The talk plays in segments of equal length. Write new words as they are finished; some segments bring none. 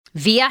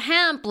Via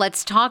Hemp,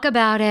 let's talk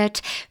about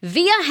it.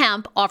 Via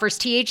Hemp offers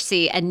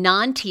THC and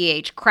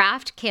non-TH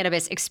craft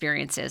cannabis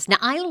experiences. Now,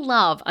 I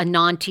love a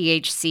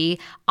non-THC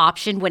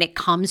option when it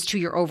comes to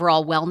your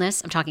overall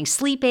wellness. I'm talking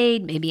sleep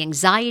aid, maybe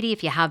anxiety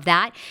if you have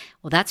that.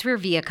 Well, that's where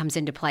Via comes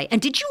into play.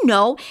 And did you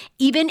know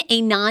even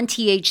a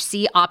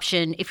non-THC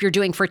option, if you're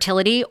doing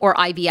fertility or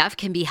IVF,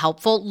 can be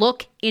helpful?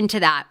 Look into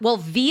that. Well,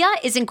 Via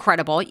is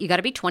incredible. You got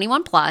to be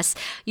 21 plus.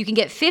 You can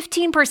get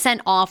 15%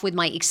 off with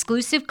my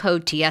exclusive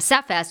code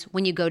TSFS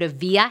when you go to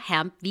Via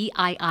Hemp,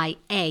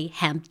 VIIA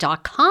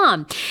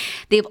hemp.com.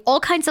 They have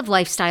all kinds of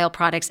lifestyle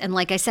products. And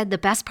like I said, the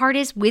best part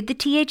is with the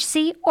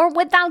THC or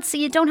without, so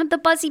you don't have the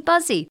buzzy.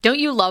 Don't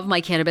you love my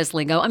cannabis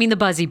lingo? I mean, the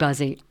buzzy.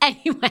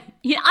 Anyway,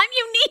 I'm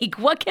unique.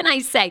 What can I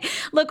say?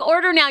 Look,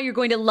 order now. You're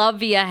going to love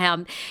Via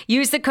Hemp.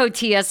 Use the code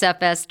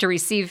TSFS to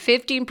receive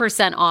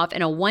 15% off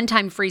and a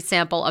one-time free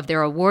sample of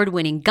their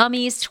award-winning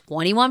gummies,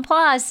 21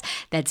 plus.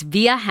 That's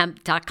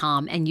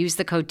viahemp.com, and use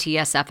the code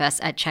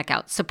TSFS at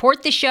checkout.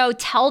 Support the show.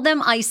 Tell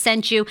them I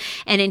sent you,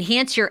 and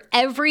enhance your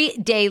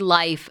everyday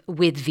life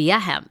with Via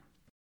Hemp.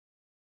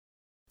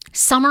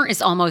 Summer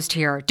is almost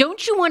here.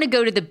 Don't you want to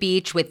go to the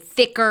beach with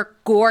thicker,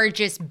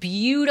 gorgeous,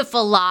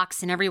 beautiful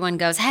locks, and everyone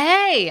goes,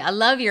 "Hey, I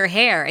love your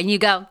hair," and you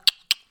go,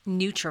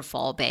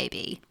 "Nutrafol,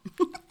 baby."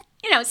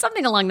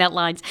 Something along that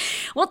lines.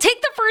 Well,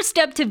 take the first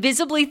step to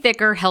visibly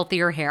thicker,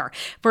 healthier hair.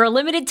 For a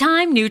limited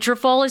time,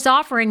 Nutrafol is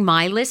offering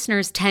my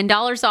listeners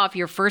 $10 off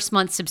your first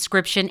month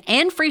subscription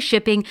and free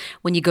shipping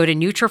when you go to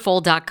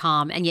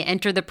Nutrafol.com and you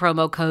enter the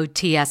promo code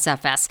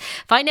TSFS.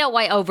 Find out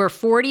why over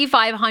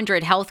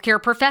 4,500 healthcare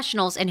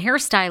professionals and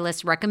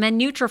hairstylists recommend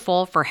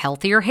Nutrafol for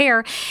healthier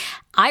hair.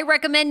 I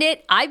recommend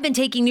it. I've been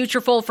taking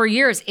Nutrafol for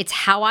years. It's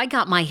how I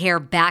got my hair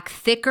back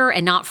thicker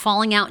and not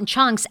falling out in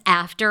chunks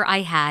after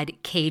I had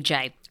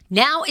KJ.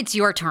 Now it's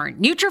your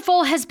turn.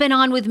 Nutrafol has been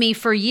on with me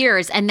for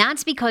years, and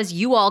that's because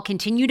you all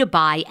continue to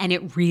buy, and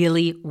it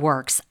really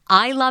works.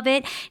 I love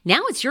it.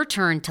 Now it's your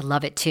turn to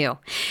love it too.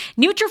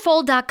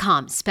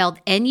 Nutrafol.com,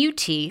 spelled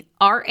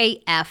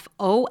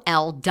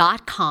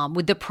Nutrafol.com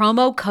with the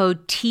promo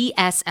code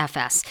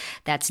TSFS.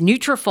 That's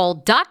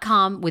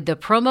Nutrafol.com with the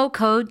promo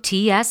code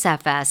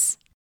TSFS.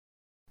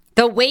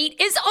 The wait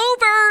is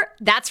over.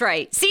 That's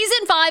right.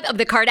 Season 5 of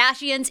The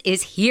Kardashians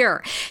is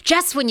here.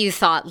 Just when you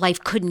thought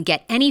life couldn't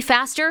get any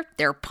faster,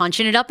 they're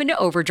punching it up into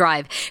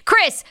overdrive.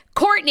 Kris,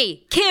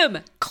 Kourtney, Kim,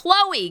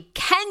 Khloe,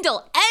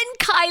 Kendall, and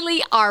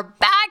Kylie are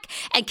back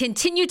and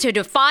continue to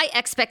defy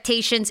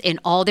expectations in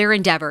all their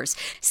endeavors.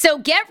 So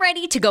get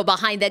ready to go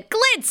behind the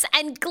glitz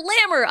and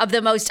glamour of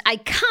the most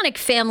iconic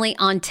family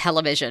on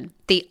television.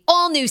 The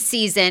all-new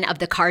season of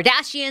The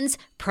Kardashians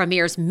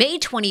premieres May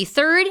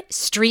 23rd,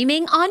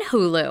 streaming on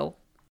Hulu.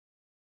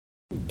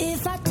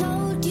 If I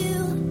told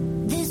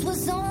you this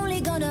was only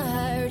gonna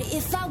hurt,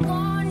 if I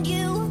warned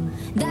you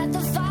that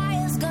the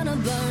fire's gonna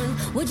burn,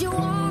 would you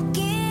walk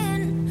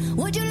in?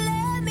 Would you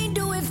let me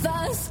do it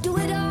first? Do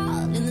it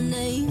all in the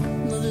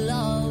name of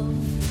love.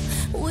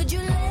 Would you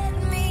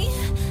let me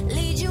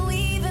lead you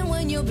even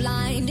when you're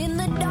blind? In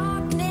the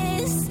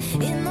darkness,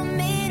 in the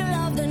middle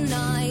of the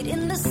night,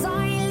 in the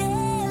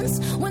silence,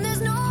 when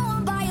there's no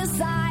one by your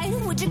side,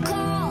 would you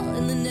call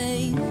in the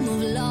name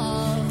of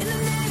love? In the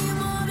name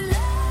of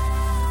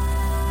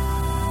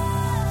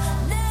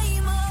love,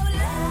 name of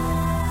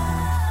love,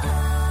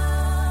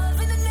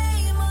 in the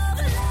name of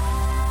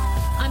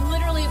love. I'm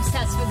literally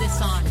obsessed with this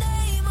song.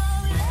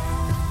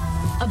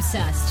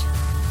 Obsessed.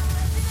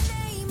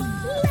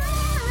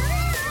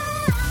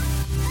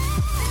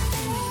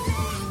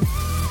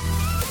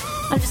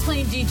 I'm just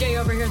playing DJ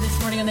over here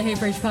this morning on the Hey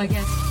Frage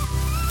podcast.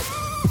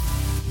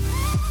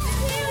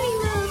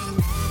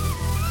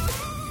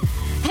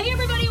 Hey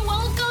everybody,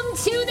 welcome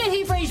to the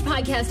Hey Frage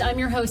podcast. I'm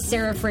your host,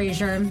 Sarah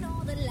Fraser.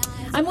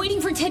 I'm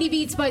waiting for Teddy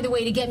Beats, by the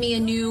way, to get me a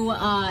new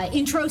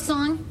intro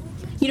song.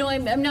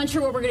 I'm not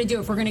sure what we're going to do.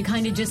 If we're going to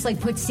kind of just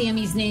put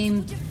Sammy's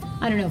name,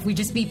 I don't know if we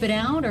just beep it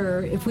out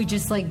or if we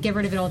just get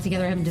rid of it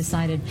altogether. I haven't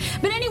decided.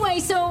 But anyway,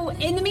 so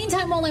in the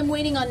meantime, while I'm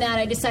waiting on that,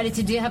 I decided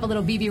to have a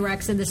little BB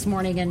Rexa this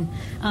morning and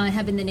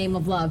have In the Name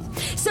of Love.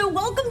 So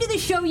welcome to the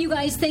show, you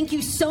guys. Thank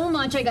you so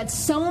much. I got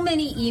so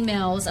many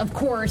emails, of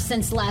course,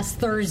 since last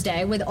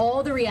Thursday with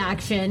all the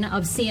reaction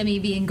of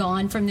Samy being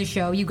gone from the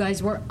show. You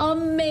guys were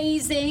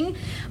amazing.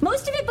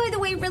 Most of it, by the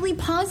way, really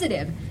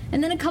positive.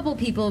 And then a couple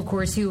people, of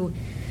course, who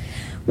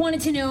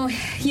wanted to know,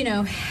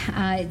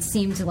 it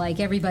seemed like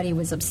everybody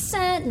was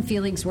upset and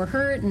feelings were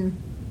hurt.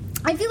 And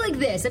I feel like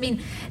this. I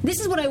mean, this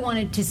is what I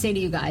wanted to say to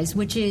you guys,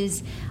 which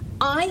is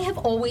I have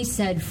always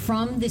said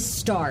from the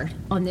start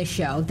on this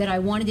show that I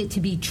wanted it to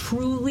be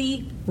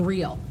truly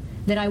real,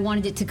 that I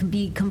wanted it to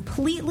be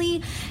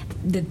completely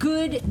the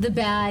good, the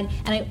bad,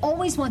 and I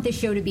always want this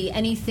show to be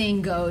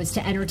anything goes,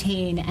 to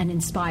entertain and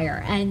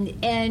inspire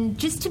and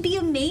just to be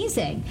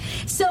amazing.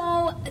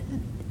 So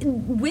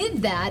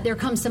with that, there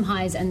comes some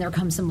highs and there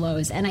comes some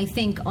lows. And I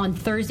think on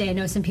Thursday, I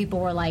know some people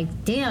were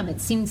like, damn,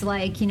 it seems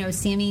like,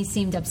 Samy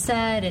seemed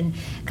upset and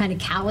kind of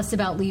callous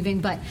about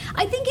leaving. But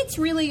I think it's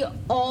really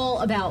all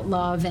about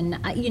love. And,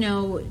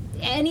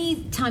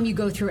 any time you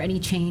go through any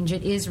change,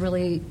 it is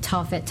really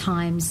tough at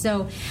times.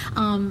 So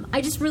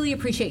I just really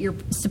appreciate your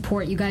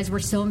support. You guys were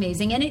so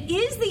amazing. And it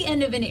is the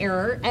end of an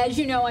era. As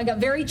you know, I got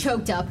very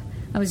choked up.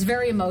 I was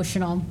very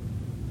emotional.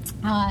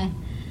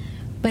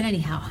 But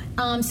anyhow,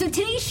 so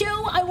today's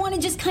show, I want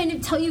to just kind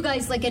of tell you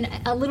guys like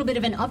a little bit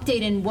of an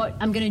update in what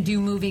I'm going to do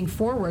moving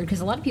forward, because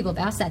a lot of people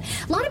have asked that.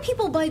 A lot of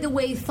people, by the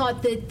way,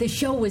 thought that the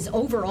show was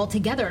over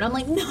altogether. And I'm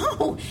like,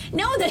 no,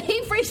 the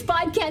Hey Frase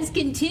podcast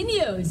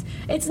continues.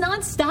 It's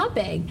not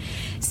stopping.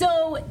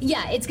 So,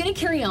 yeah, it's going to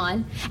carry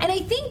on. And I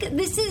think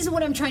this is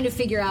what I'm trying to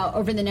figure out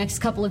over the next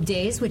couple of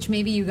days, which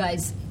maybe you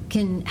guys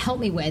can help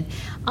me with.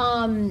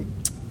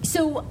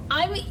 So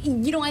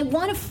I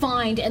want to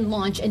find and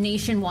launch a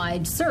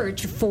nationwide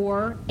search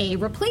for a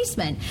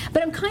replacement.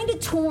 But I'm kind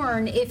of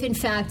torn if, in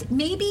fact,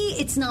 maybe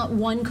it's not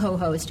one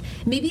co-host.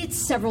 Maybe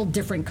it's several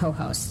different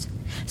co-hosts.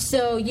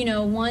 So,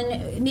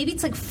 maybe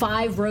it's like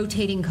 5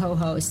 rotating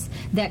co-hosts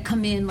that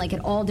come in like at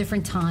all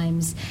different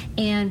times.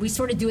 And we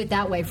sort of do it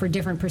that way for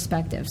different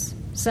perspectives.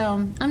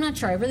 So I'm not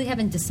sure. I really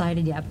haven't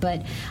decided yet.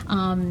 But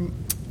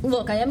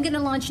look, I am going to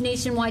launch a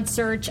nationwide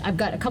search. I've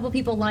got a couple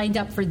people lined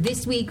up for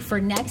this week, for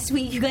next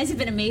week. You guys have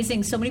been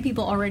amazing. So many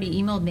people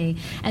already emailed me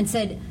and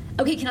said,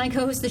 okay, can I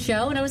co-host the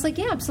show? And I was like,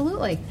 yeah,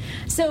 absolutely.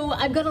 So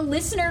I've got a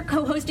listener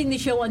co-hosting the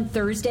show on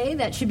Thursday.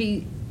 That should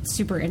be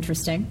super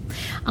interesting.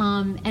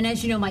 And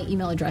as you know, my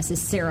email address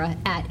is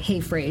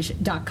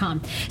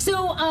sarah@heyfrase.com.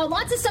 So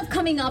lots of stuff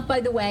coming up, by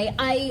the way.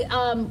 I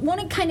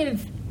want to kind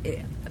of...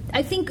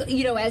 I think,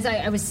 as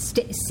I was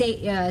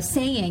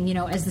saying,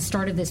 as the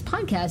start of this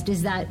podcast,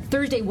 is that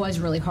Thursday was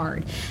really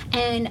hard.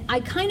 And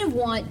I kind of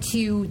want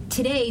to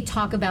today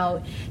talk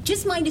about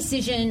just my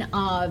decision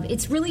of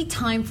it's really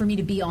time for me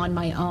to be on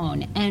my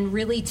own and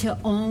really to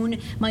own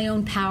my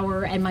own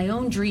power and my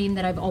own dream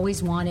that I've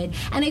always wanted.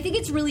 And I think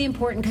it's really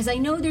important because I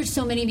know there's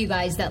so many of you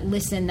guys that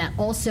listen that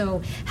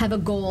also have a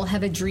goal,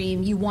 have a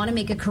dream. You want to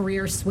make a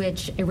career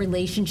switch, a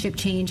relationship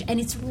change, and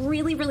it's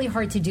really, really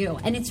hard to do.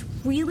 And it's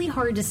really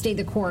hard to stay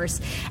the course.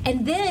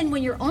 And then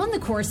when you're on the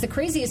course, the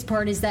craziest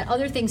part is that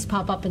other things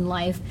pop up in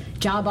life,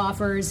 job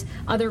offers,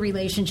 other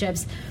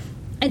relationships.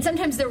 And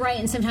sometimes they're right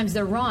and sometimes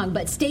they're wrong.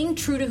 But staying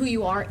true to who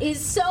you are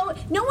is so...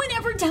 No one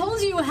ever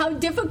tells you how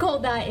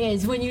difficult that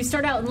is when you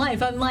start out in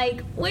life. I'm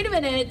like, wait a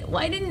minute,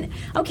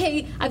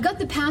 okay, I've got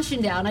the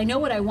passion down. I know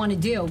what I want to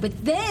do.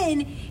 But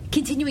then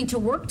continuing to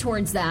work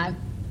towards that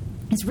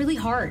is really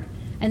hard.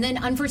 And then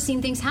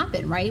unforeseen things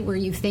happen, right? Where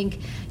you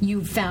think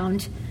you've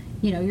found...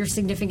 your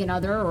significant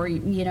other, or,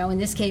 in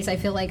this case, I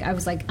feel like I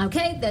was like,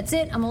 okay, that's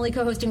it. I'm only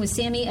co-hosting with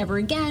Samy ever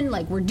again.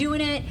 Like, we're doing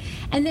it.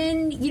 And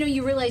then,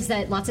 you realize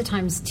that lots of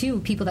times,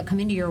 too, people that come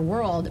into your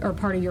world are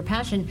part of your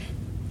passion.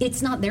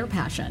 It's not their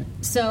passion.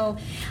 So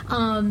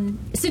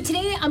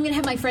today I'm going to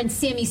have my friend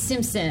Samy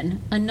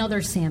Simpson, another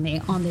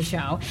Samy, on the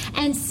show.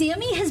 And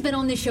Samy has been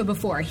on this show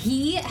before.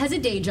 He has a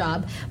day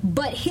job,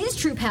 but his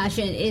true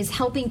passion is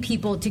helping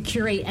people to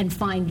curate and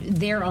find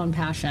their own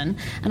passion.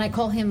 And I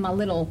call him my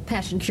little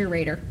passion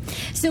curator.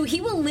 So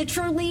he will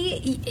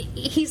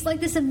he's like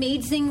this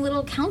amazing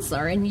little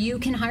counselor, and you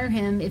can hire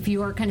him if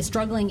you are kind of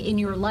struggling in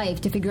your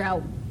life to figure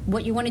out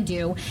what you want to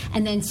do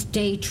and then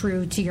stay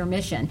true to your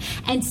mission.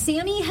 And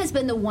Samy has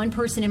been the one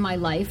person in my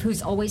life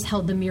who's always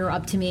held the mirror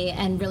up to me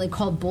and really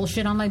called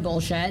bullshit on my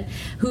bullshit,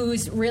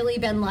 who's really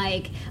been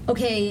like,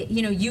 okay,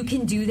 you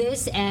can do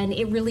this. And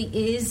it really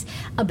is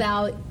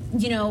about,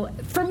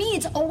 for me,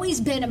 it's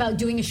always been about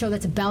doing a show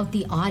that's about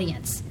the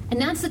audience.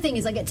 And that's the thing,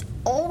 is like, it's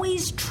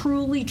always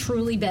truly,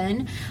 truly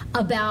been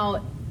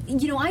about,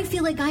 I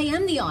feel like I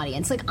am the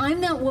audience. Like, I'm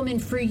that woman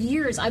for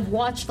years. I've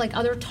watched, like,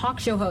 other talk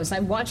show hosts.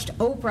 I've watched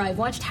Oprah. I've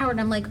watched Howard.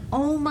 And I'm like,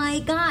 oh, my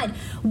God.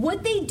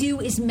 What they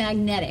do is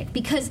magnetic,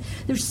 because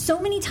there's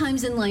so many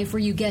times in life where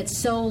you get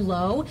so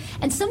low.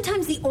 And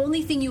sometimes the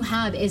only thing you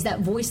have is that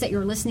voice that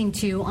you're listening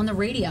to on the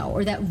radio,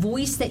 or that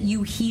voice that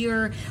you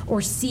hear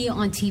or see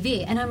on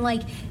TV. And I'm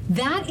like,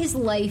 that is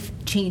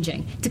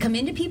life-changing. To come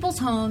into people's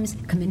homes,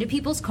 come into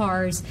people's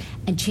cars,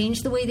 and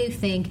change the way they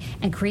think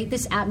and create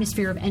this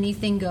atmosphere of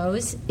anything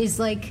goes is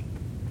like,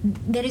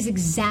 that is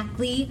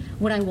exactly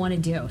what I want to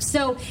do.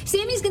 So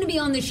Samy's going to be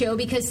on the show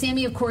because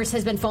Samy, of course,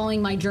 has been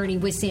following my journey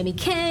with Sammy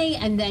K,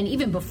 and then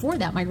even before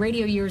that, my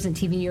radio years and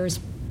TV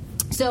years.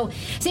 So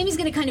Samy's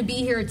going to kind of be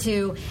here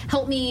to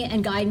help me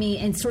and guide me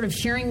and sort of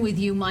sharing with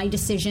you my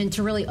decision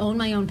to really own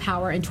my own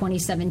power in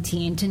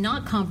 2017, to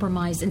not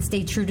compromise and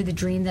stay true to the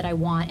dream that I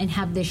want and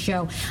have this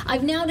show.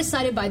 I've now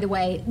decided, by the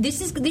way, this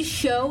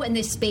show and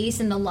this space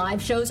and the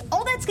live shows,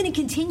 all that's going to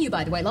continue,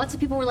 by the way. Lots of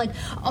people were like,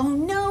 oh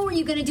no, are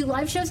you going to do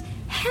live shows?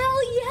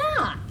 Hell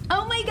yeah.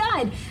 Oh my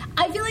God.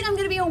 I feel like I'm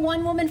going to be a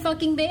one-woman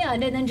fucking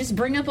band and then just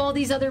bring up all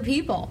these other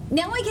people.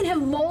 Now I can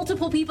have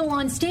multiple people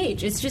on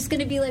stage. It's just going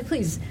to be like,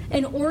 please,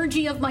 an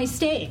orgy of my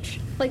stage.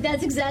 Like,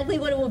 that's exactly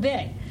what it will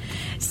be.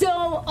 So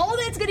all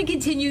that's going to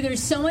continue.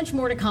 There's so much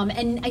more to come.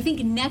 And I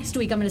think next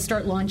week I'm going to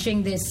start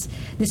launching this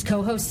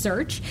co-host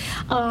search.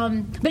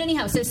 But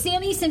anyhow, so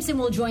Samy Simpson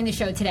will join the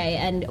show today,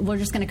 and we're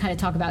just going to kind of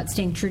talk about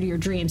staying true to your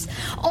dreams.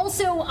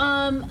 Also,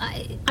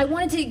 I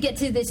wanted to get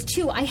to this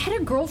too. I had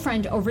a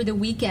girlfriend over the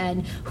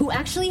weekend who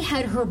actually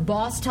had her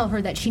boss tell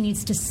her that she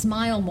needs to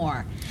smile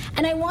more.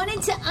 And I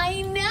wanted to,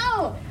 I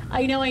know.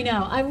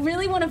 I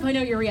really want to find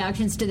out your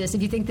reactions to this,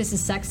 if you think this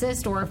is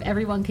sexist or if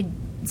everyone could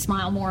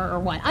smile more or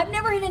what. I've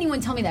never had anyone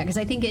tell me that, because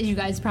I think, as you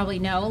guys probably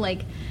know,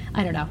 like,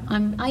 I don't know,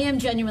 I am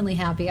genuinely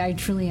happy. I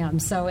truly am.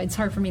 So it's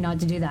hard for me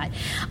not to do that.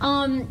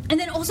 And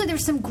then also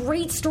there's some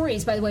great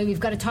stories, by the way, we've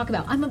got to talk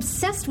about. I'm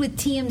obsessed with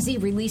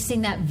TMZ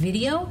releasing that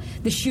video,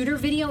 the shooter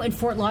video in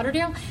Fort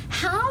Lauderdale.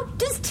 How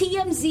does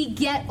TMZ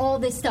get all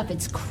this stuff?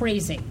 It's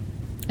crazy.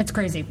 It's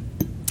crazy.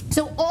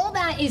 So all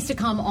that is to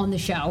come on the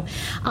show.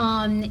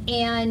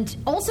 And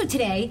also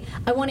today,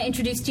 I want to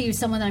introduce to you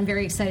someone that I'm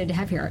very excited to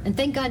have here. And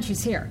thank God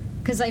she's here.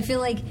 Because I feel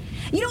like,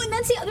 and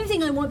that's the other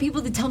thing I want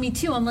people to tell me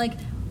too. I'm like,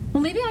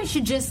 well, maybe I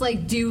should just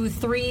like do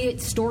 3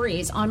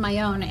 stories on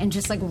my own and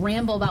just like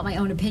ramble about my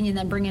own opinion,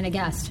 then bring in a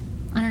guest.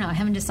 I don't know. I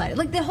haven't decided.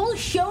 Like the whole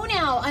show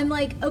now, I'm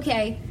like,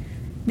 okay,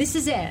 this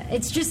is it.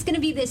 It's just going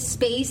to be this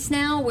space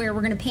now where we're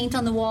going to paint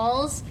on the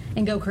walls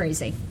and go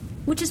crazy,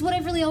 which is what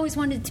I've really always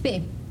wanted it to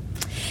be.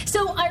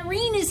 So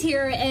Irene is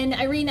here, and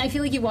Irene, I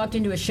feel like you walked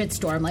into a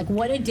shitstorm. Like,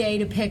 what a day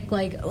to pick,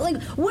 like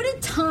what a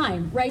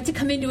time, right, to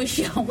come into a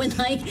show when,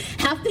 like,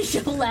 half the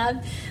show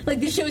left, like,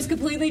 the show is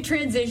completely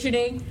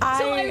transitioning.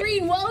 So,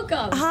 Irene,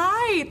 welcome.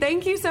 Hi,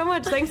 thank you so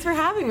much. Thanks for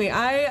having me.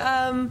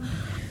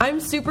 I'm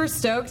super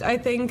stoked. I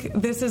think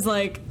this is,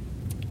 like,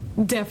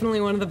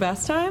 definitely one of the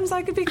best times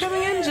I could be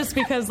coming in, just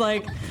because,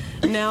 like,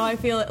 now I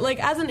feel it,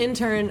 like, as an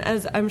intern,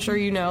 as I'm sure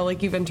you know,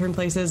 like, you've interned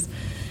places,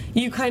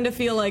 you kind of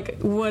feel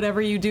like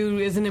whatever you do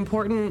isn't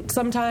important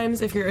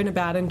sometimes if you're in a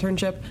bad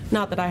internship.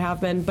 Not that I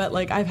have been, but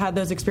like I've had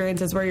those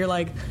experiences where you're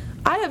like,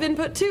 I have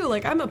input too.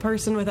 Like I'm a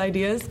person with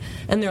ideas.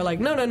 And they're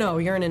like, no,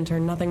 you're an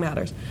intern. Nothing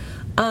matters.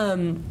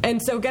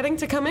 And so getting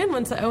to come in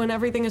when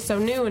everything is so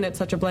new and it's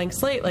such a blank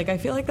slate, like I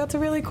feel like that's a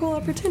really cool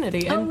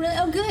opportunity. And really?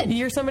 Oh, good.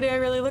 You're somebody I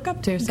really look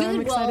up to, so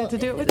I'm excited to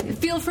do it with you.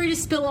 Feel free to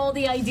spill all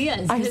the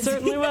ideas. I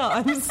certainly will.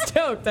 I'm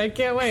stoked. I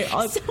can't wait.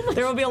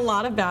 There will be a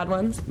lot of bad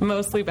ones,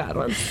 mostly bad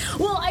ones.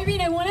 Well,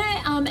 Irene, I want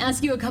to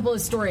ask you a couple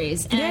of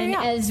stories. And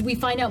as we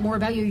find out more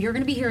about you, you're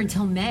going to be here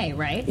until May,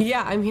 right?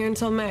 Yeah, I'm here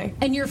until May.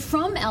 And you're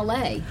from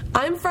L.A.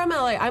 I'm from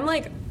L.A. I'm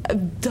like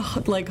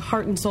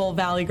heart and soul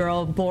Valley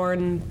girl,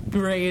 born,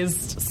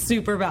 raised,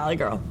 super Valley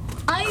girl.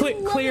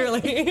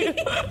 Clearly.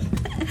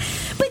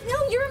 But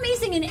no, you're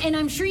amazing, and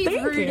I'm sure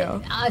you've heard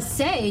us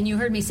say, and you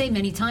heard me say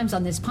many times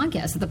on this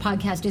podcast, that the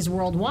podcast is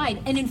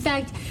worldwide. And in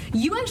fact,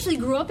 you actually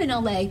grew up in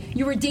L.A.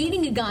 You were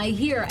dating a guy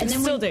here, and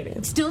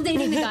then still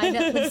dating the guy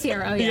that lives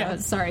here. Oh yeah.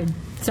 Sorry,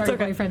 okay.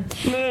 Boyfriend.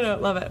 No,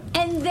 love it.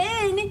 And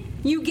then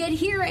you get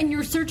here, and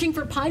you're searching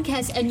for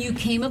podcasts, and you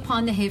came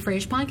upon the Hey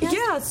Frage podcast.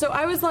 Yeah, so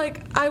I was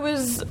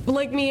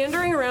like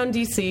meandering around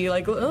DC,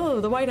 like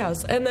the White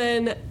House, and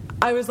then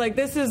I was like,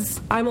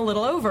 I'm a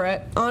little over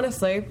it,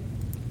 honestly.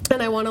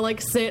 And I want to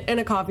like sit in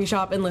a coffee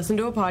shop and listen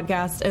to a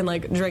podcast and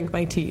like drink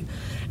my tea.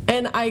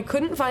 And I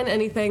couldn't find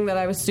anything that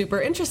I was super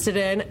interested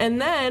in.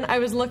 And then I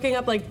was looking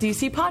up like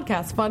DC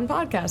podcasts, fun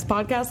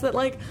podcasts that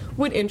like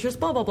would interest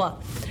blah, blah, blah.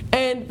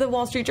 And the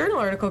Wall Street Journal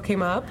article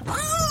came up.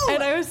 Oh!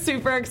 And I was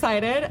super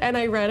excited and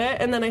I read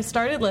it and then I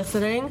started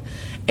listening.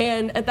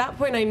 And at that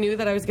point I knew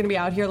that I was going to be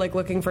out here like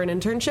looking for an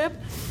internship.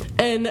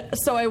 And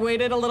so I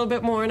waited a little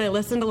bit more and I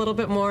listened a little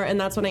bit more. And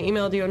that's when I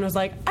emailed you and was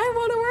like, I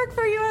want to work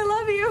for you. I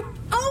love you.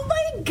 Oh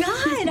my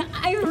God.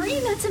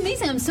 Irene, that's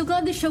amazing. I'm so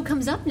glad the show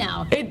comes up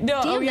now.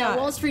 That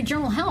Wall Street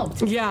Journal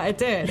helped. Yeah, it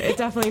did. It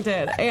definitely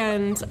did.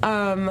 And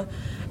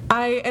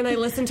I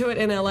listened to it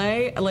in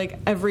LA like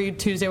every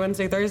Tuesday,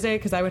 Wednesday, Thursday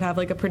because I would have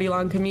like a pretty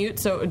long commute,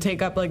 so it would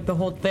take up like the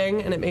whole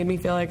thing, and it made me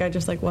feel like I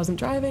just like wasn't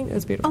driving. It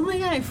was beautiful. Oh my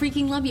God, I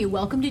freaking love you.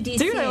 Welcome to DC.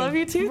 Dude, I love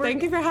you too.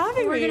 Thank you for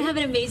having me. We're gonna have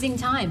an amazing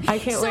time. I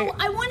can't wait. So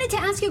I wanted to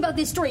ask you about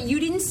this story. You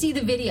didn't see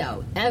the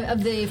video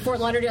of the Fort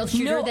Lauderdale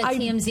shooter that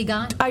TMZ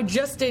got? I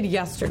just did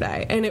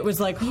yesterday, and it was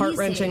like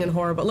heart-wrenching and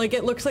horrible. Like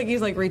it looks like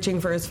he's like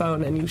reaching for his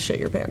phone, and you shit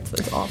your pants.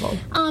 It's awful.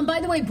 By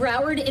the way,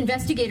 Broward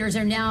investigators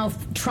are now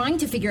trying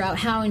to figure out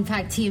how, in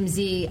fact,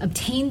 TMZ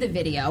obtained the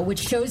video, which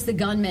shows the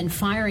gunman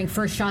firing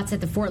first shots at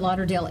the Fort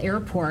Lauderdale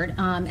airport.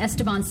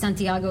 Esteban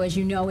Santiago, as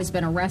you know, has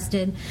been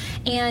arrested.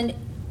 And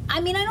I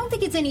mean, I don't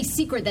think it's any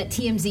secret that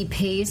TMZ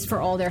pays for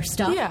all their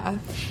stuff. Yeah.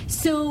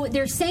 So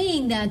they're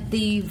saying that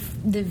the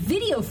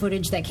video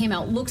footage that came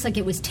out looks like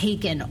it was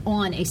taken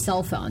on a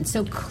cell phone.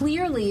 So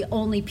clearly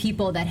only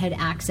people that had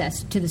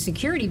access to the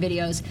security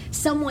videos.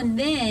 Someone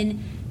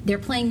then, they're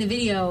playing the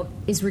video,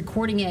 is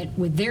recording it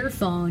with their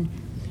phone,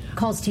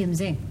 calls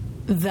TMZ.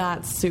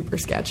 That's super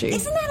sketchy.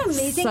 Isn't that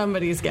amazing?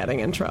 Somebody's getting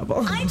in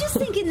trouble. I just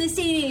think in this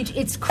day and age,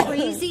 it's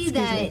crazy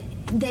that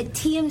that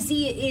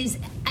TMZ is,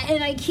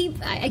 and I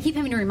keep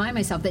having to remind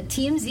myself that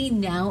TMZ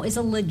now is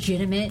a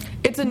legitimate.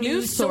 It's a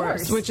news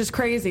source, which is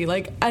crazy.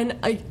 Like, and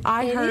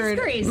I heard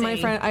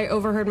I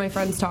overheard my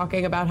friends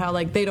talking about how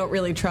like they don't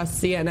really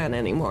trust CNN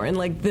anymore, and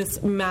like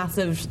this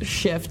massive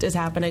shift is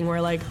happening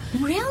where like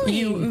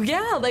really,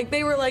 like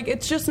they were like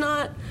it's just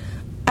not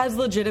as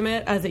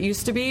legitimate as it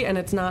used to be, and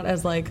it's not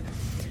as like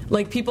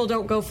people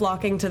don't go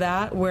flocking to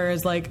that,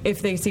 whereas like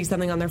if they see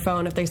something on their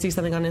phone, if they see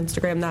something on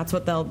Instagram, that's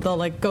what they'll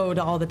like go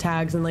to all the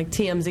tags, and like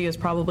TMZ is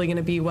probably going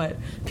to be what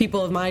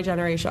people of my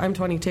generation, I'm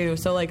 22,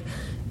 so like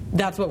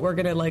that's what we're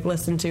going to like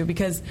listen to,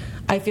 because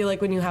I feel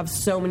like when you have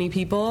so many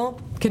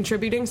people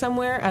contributing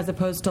somewhere as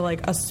opposed to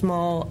like a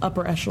small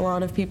upper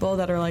echelon of people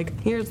that are like,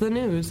 here's the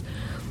news,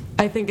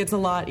 I think it's a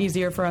lot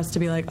easier for us to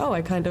be like, oh,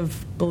 I kind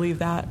of believe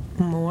that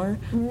more.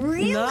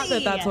 Really? Not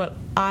that that's what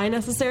I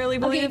necessarily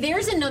believe.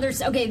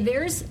 Okay,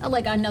 there's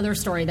like another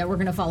story that we're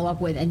going to follow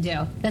up with and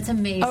do. That's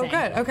amazing. Oh,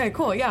 good. Okay,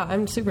 cool. Yeah,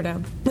 I'm super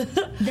down.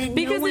 Then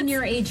no one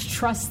your age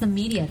trusts the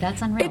media.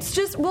 That's unreal. It's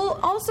just, well,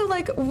 also,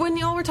 like, when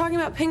y'all were talking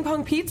about ping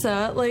pong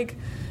pizza, like,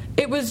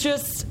 it was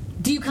just...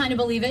 Do you kind of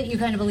believe it? You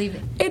kind of believe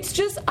it? It's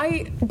just,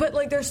 but,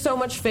 like, there's so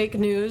much fake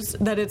news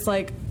that it's,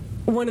 like,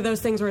 one of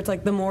those things where it's,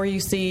 like, the more you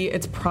see,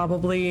 it's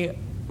probably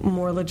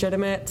more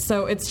legitimate.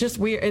 So it's just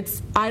weird.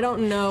 I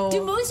don't know.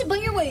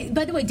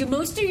 By the way, do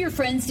most of your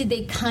friends, did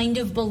they kind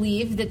of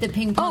believe that the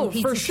ping pong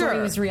pizza story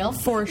was real?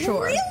 For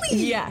sure.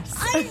 Really? Yes.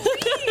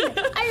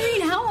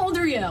 Irene, how old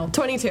are you?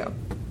 22.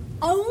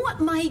 Oh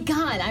my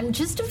God, I'm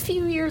just a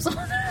few years older.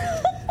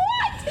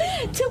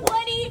 What?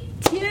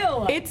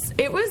 22.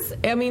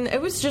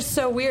 It was just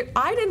so weird.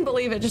 I didn't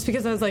believe it just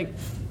because I was like,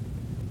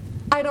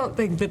 I don't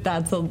think that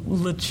that's a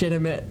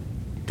legitimate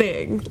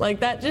thing. Like,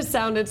 that just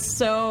sounded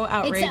so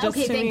outrageous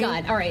okay, to thank me.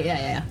 God. All right,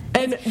 yeah.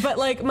 But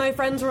like my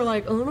friends were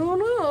like, oh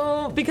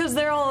no, because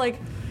they're all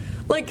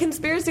like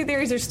conspiracy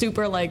theories are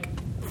super like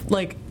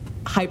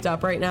hyped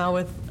up right now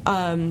with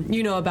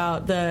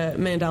about the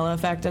Mandela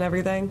effect and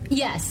everything.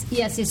 Yes.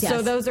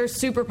 So those are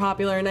super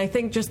popular, and I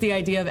think just the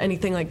idea of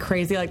anything like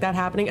crazy like that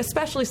happening,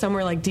 especially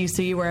somewhere like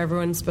DC where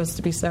everyone's supposed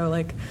to be so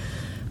like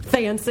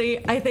fancy,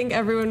 I think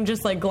everyone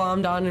just like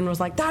glommed on and was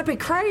like, that'd be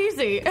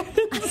crazy.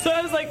 So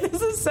I was like,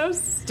 this is so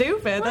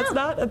stupid. That's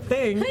not a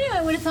thing. Yeah,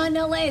 I would have thought in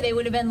LA they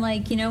would have been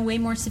like, way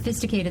more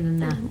sophisticated than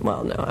that.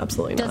 Well, no,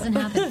 absolutely not. Doesn't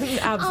happen.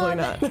 Absolutely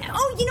not.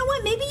 Oh, you know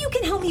what? Maybe you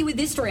can help me with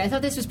this story. I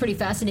thought this was pretty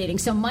fascinating.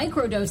 So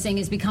microdosing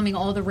is becoming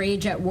all the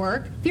rage at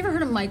work. Have you ever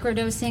heard of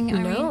microdosing,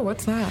 Irene? No,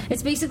 what's that?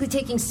 It's basically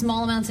taking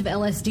small amounts of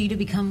LSD to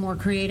become more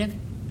creative.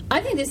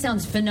 I think this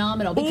sounds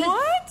phenomenal.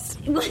 What?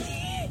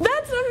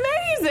 That's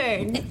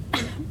amazing.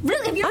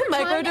 Really? Have you ever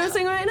I'm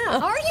microdosing right now.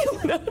 Are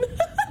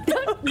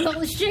you?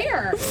 Well,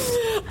 share.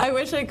 I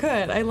wish I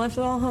could. I left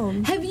it all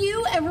home. Have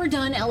you ever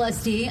done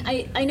LSD?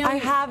 I know. I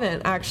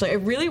haven't, actually. I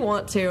really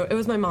want to. It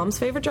was my mom's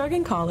favorite drug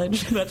in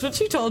college. That's what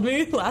she told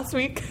me last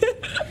week.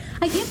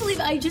 I can't believe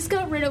I just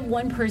got rid of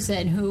one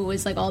person who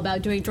was like all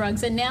about doing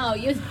drugs, and now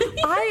you.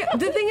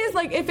 The thing is,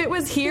 like, if it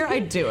was here,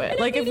 I'd do it.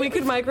 Like, if we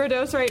could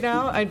microdose right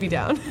now, I'd be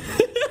down.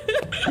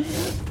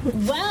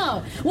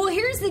 Wow. Well,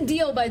 here's the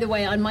deal, by the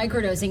way, on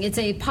microdosing. It's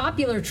a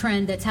popular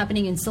trend that's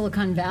happening in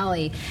Silicon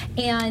Valley,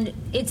 and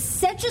it's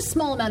such a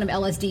small amount of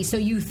LSD, so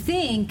you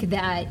think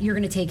that you're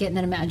going to take it and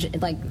then imagine,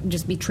 like,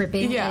 just be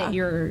tripping and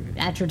you're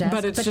at your desk.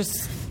 But it's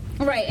just...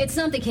 Right, it's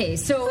not the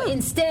case. So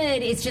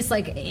instead, it's just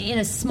like in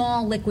a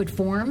small liquid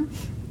form.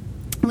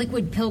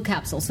 Liquid pill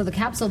capsule. So the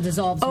capsule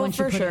dissolves once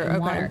you put it in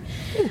water.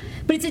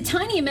 But it's a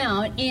tiny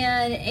amount,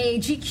 and a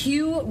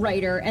GQ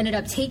writer ended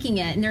up taking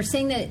it, and they're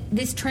saying that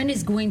this trend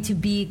is going to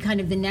be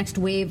kind of the next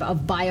wave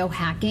of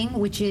biohacking,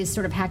 which is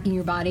sort of hacking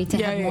your body to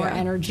have more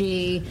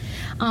energy.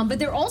 But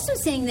they're also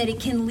saying that it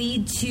can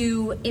lead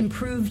to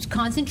improved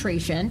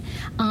concentration,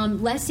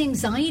 less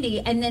anxiety,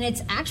 and then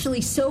it's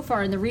actually, so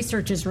far, and the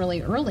research is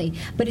really early,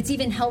 but it's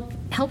even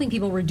helping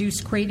people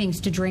reduce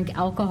cravings to drink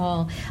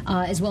alcohol,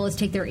 as well as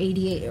take their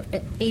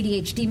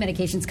ADHD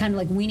medications, kind of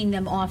like weaning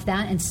them off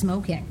that, and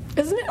smoking.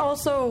 Isn't it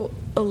also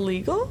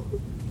illegal?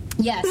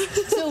 Yes.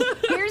 So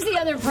here's the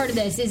other part of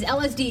this, is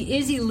LSD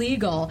is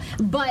illegal,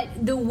 but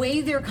the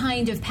way they're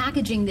kind of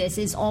packaging this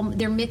is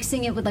they're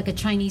mixing it with like a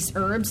Chinese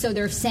herb, so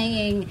they're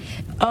saying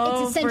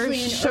it's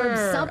essentially an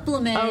herb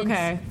supplement.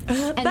 Okay.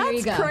 And That's there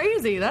you go.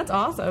 Crazy. That's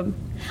awesome.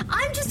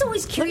 I'm just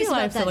always curious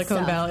about that Silicon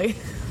stuff. Valley.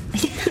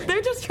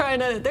 They're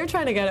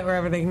trying to get it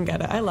wherever they can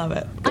get it. I love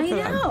it. I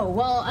know.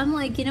 Well, I'm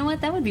like, you know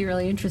what? That would be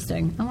really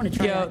interesting. I want to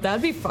try that.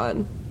 That'd be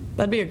fun.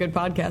 That'd be a good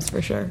podcast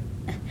for sure.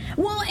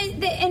 Well,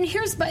 and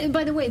here's, by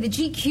the way, the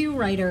GQ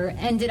writer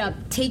ended up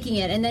taking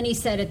it, and then he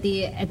said at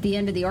the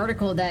end of the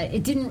article that he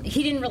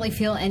didn't really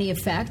feel any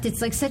effect. It's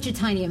like such a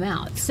tiny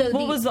amount. So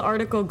was the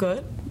article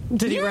good?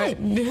 Did he write?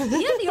 Yeah,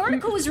 the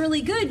article was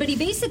really good, but he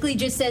basically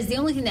just says the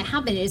only thing that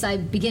happened is I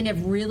began to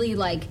really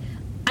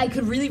I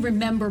could really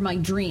remember my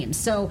dreams.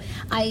 So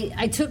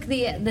I took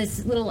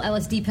this little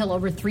LSD pill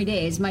over 3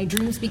 days. My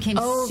dreams became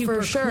super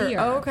for sure. clear.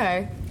 Oh,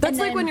 okay. That's And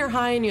like then- when you're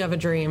high and you have a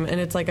dream, and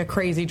it's like a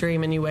crazy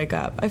dream, and you wake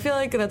up. I feel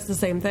like that's the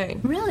same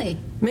thing. Really?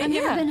 Yeah. I've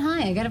never been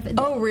high. I gotta.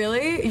 Oh,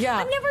 really? Yeah.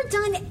 I've never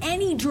done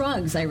any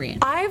drugs, Irene.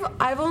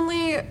 I've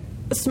only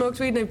smoked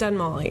weed and I've done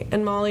Molly,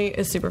 and Molly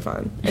is super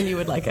fun, and you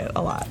would like it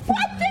a lot. What?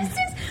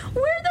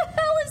 Where the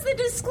hell is the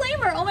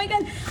disclaimer? Oh my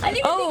god! I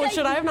didn't Oh, think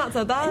should I have not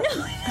said that?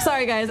 No.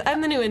 Sorry, guys.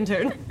 I'm the new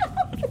intern.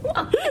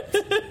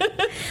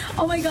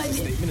 Oh my god!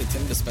 Statement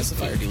intended to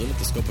specify or delimit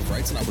the scope of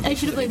rights and obligations. I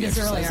should have played this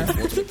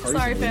earlier.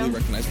 Sorry, fam.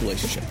 Recognized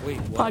relationship. Wait,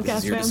 what? This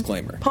is your fam.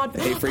 disclaimer.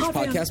 The Hey Frage Pod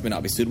fam. podcast may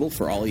not be suitable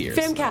for all ears.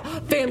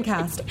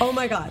 Famcast. Oh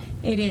my god.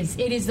 It is.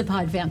 It is the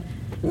Pod Fam.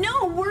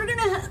 No, we're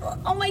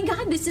gonna. Oh my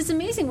god, this is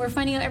amazing. We're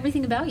finding out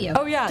everything about you.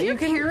 Oh, yeah, Do your you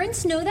can-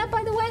 parents know that,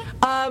 by the way?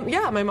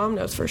 Yeah, my mom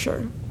knows for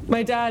sure.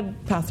 My dad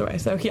passed away,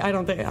 so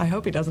I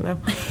hope he doesn't know.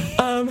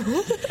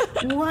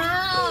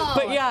 Wow.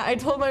 But yeah, I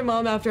told my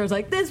mom after, I was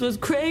like, this was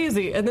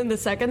crazy. And then the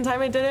second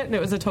time I did it, and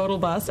it was a total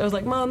bust, I was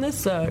like, Mom, this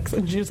sucks.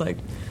 And she was like,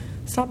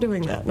 stop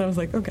doing that. And I was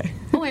like, okay.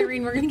 Oh,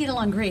 Irene, we're gonna get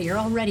along great. You're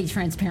already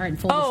transparent,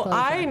 full Oh, disclosure.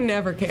 I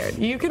never cared.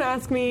 You can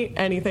ask me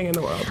anything in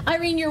the world.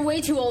 Irene, you're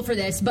way too old for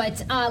this,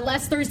 but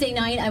last Thursday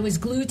night I was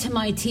glued to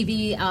my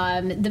TV.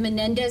 The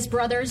Menendez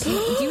brothers. Do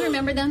you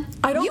remember them?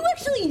 I don't- You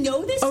actually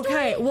know this story?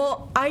 Okay,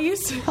 well, I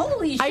used to.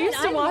 Holy shit, I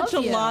used to I watch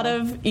love a you. lot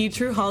of E!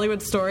 True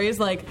Hollywood Stories,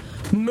 like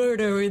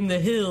Murder in the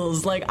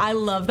Hills. Like, I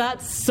love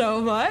that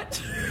so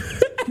much.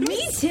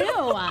 Me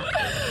too.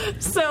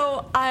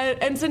 So,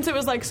 and since it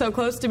was like so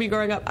close to me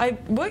growing up,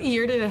 what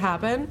year did it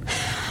happen?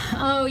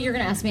 Oh, you're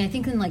gonna ask me. I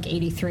think in like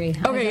 '83.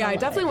 Okay, yeah, I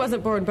definitely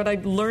wasn't born, but I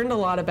learned a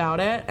lot about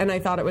it, and I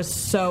thought it was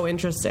so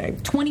interesting.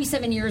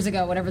 27 years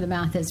ago, whatever the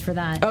math is for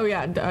that. Oh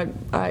yeah,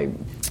 I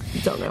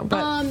don't know,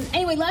 but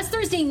Anyway, last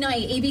Thursday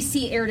night,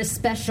 ABC aired a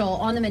special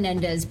on the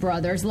Menendez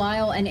brothers,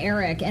 Lyle and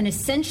Eric, and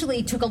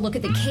essentially took a look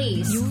at the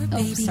case. Your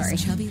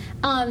baby's chubby.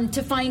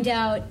 To find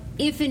out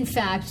if, in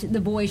fact,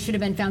 the boys should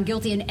have been found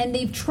guilty. And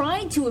they've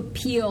tried to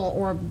appeal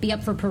or be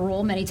up for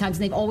parole many times,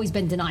 and they've always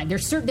been denied.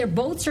 They're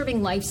both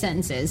serving life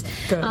sentences.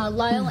 Good.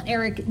 Lyle and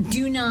Eric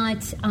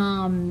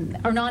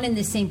are not in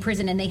the same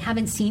prison, and they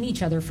haven't seen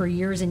each other for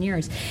years and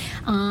years.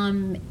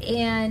 And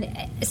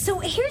so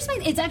here's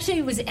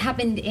it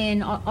happened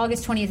in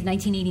August 20th,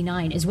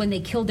 1989, is when they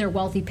killed their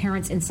wealthy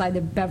parents inside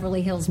the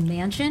Beverly Hills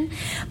mansion.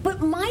 But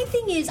my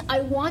thing is,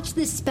 I watched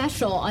this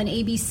special on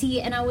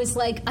ABC, and I was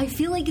like, I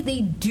feel like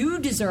they do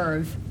deserve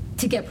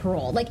to get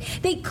parole. Like,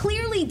 they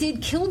clearly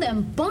did kill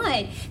them,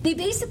 but they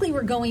basically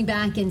were going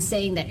back and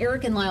saying that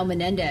Eric and Lyle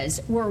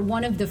Menendez were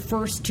one of the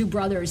first two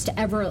brothers to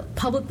ever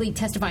publicly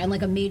testify on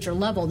like a major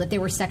level that they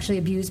were sexually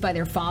abused by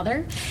their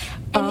father.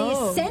 And they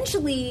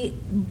essentially,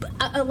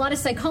 a lot of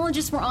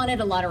psychologists were on it,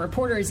 a lot of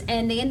reporters,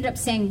 and they ended up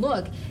saying,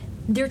 look,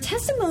 their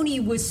testimony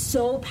was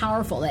so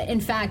powerful that, in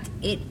fact,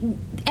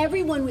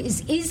 everyone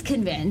is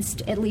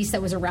convinced, at least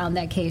that was around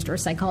that case, or a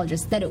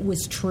psychologist, that it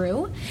was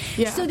true.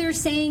 Yeah. So they're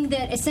saying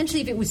that essentially,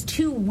 if it was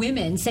two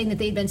women saying that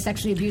they'd been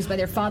sexually abused by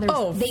their fathers,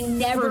 they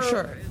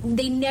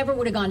never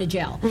would have gone to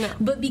jail. No.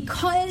 But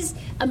because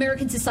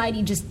American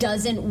society just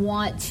doesn't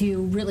want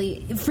to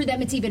really, for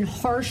them, it's even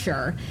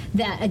harsher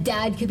that a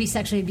dad could be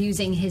sexually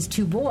abusing his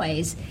two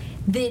boys.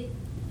 That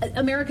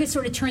America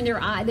sort of turned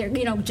their eye,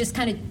 just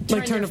kind of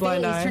turned a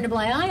blind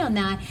eye on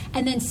that,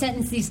 and then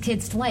sentenced these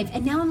kids to life.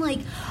 And now I'm like,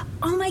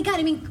 oh my god!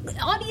 I mean,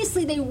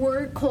 obviously they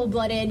were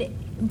cold-blooded.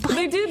 But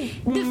they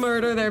did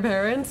murder their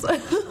parents.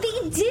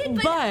 They did,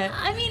 but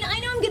I mean,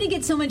 I know I'm going to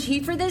get so much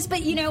heat for this,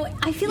 but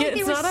I feel like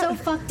they were so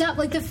fucked up.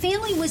 Like, the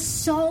family was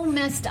so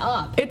messed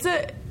up.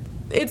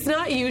 It's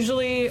not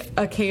usually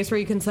a case where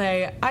you can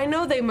say, I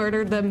know they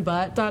murdered them,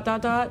 but ...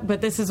 But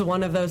this is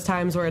one of those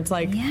times where it's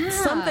like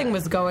something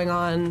was going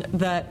on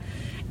that,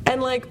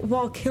 and like,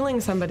 while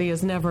killing somebody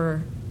is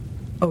never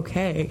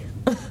okay,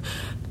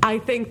 I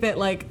think that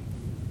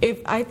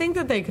I think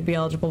that they could be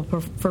eligible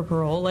for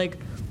parole. Like,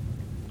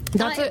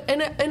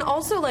 and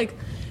also like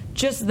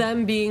just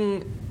them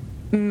being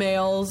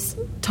males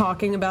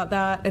talking about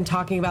that and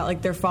talking about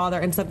like their father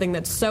and something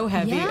that's so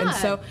heavy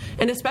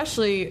and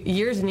especially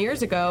years and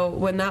years ago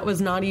when that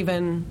was not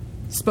even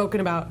spoken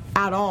about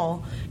at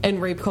all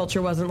and rape culture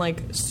wasn't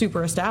like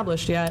super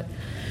established yet.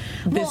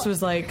 This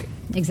was like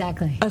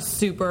exactly a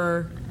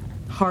super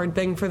hard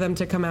thing for them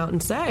to come out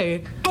and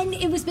say. And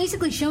it was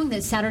basically showing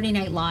that Saturday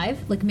Night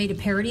Live like made a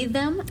parody of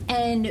them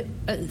and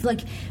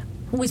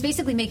was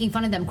basically making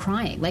fun of them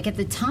crying. Like, at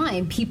the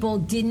time, people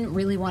didn't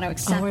really want to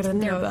accept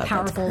their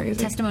powerful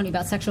testimony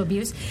about sexual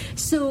abuse.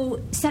 So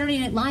Saturday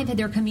Night Live had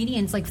their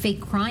comedians like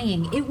fake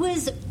crying. It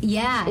was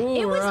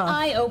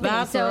eye-opening.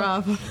 That's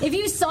rough. If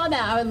you saw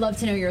that, I would love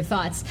to know your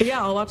thoughts.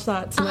 Yeah, I'll watch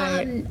that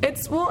tonight.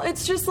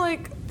 It's just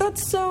like,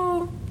 that's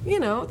so,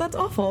 that's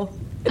awful.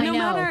 I know.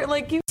 Matter,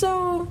 like,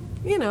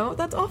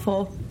 that's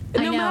awful.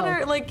 I no know.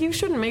 matter, like, you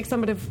shouldn't make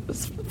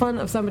fun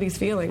of somebody's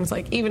feelings.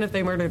 Like, even if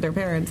they murdered their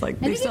parents, like, I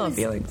they think still it have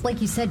was, feelings.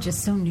 like you said,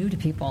 just so new to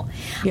people.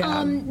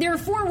 Yeah. There are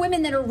 4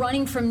 women that are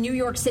running from New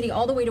York City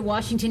all the way to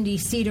Washington,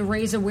 D.C. to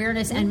raise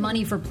awareness and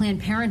money for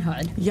Planned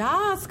Parenthood.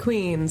 Yes,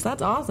 queens.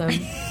 That's awesome.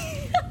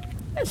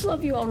 I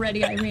love you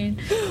already, Irene.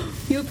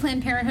 You a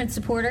Planned Parenthood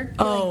supporter?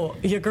 Oh,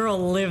 your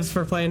girl lives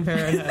for Planned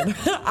Parenthood.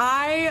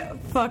 I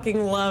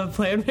fucking love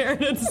Planned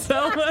Parenthood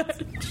so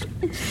much.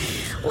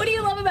 What do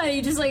you love about it?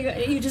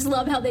 You just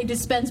love how they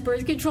dispense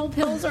birth control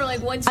pills, or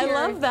like what's your...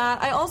 I love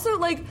that. I also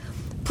like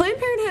Planned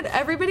Parenthood.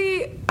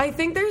 Everybody, I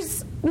think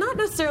there's not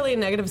necessarily a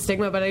negative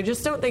stigma, but I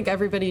just don't think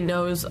everybody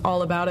knows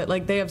all about it.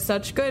 Like, they have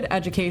such good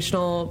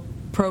educational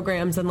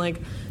programs and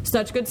like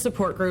such good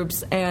support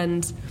groups,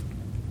 and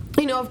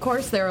you know, of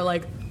course, there are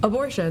like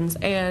abortions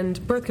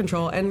and birth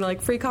control and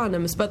like free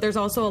condoms, but there's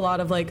also a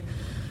lot of like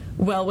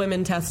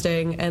women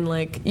testing, and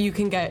like you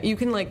can get your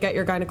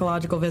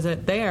gynecological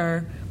visit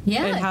there.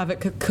 Yeah. And have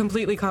it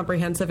completely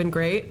comprehensive and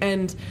great.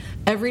 And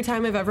every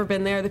time I've ever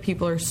been there, the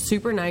people are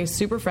super nice,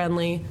 super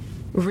friendly,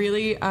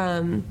 really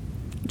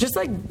just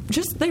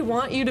they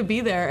want you to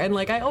be there. And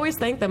like, I always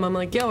thank them. I'm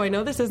like, yo, I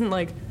know this isn't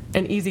like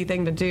an easy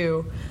thing to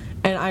do,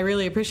 and I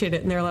really appreciate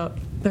it. And they're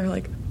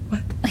like,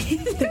 what?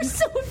 They're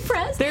so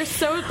impressed.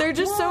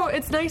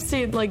 It's nice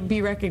to like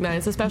be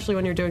recognized, especially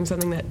when you're doing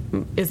something that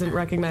isn't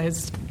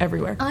recognized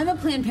everywhere. I'm a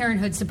Planned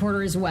Parenthood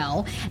supporter as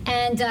well.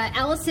 And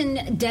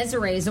Allison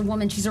Desiree is a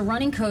woman. She's a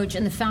running coach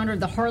and the founder of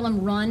the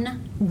Harlem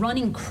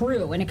Running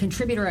Crew and a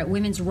contributor at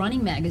Women's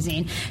Running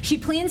Magazine. She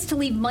plans to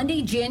leave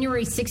Monday,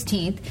 January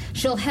 16th.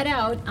 She'll head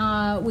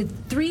out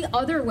with 3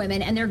 other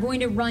women, and they're going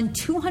to run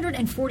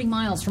 240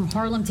 miles from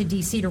Harlem to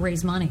D.C. to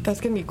raise money.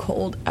 That's going to be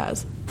cold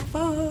as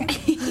fuck.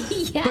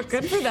 Yes. But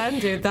good for them,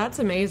 dude. That's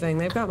amazing.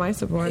 They've got my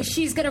support.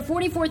 She's got a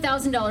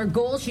 $44,000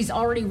 goal. She's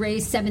already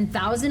raised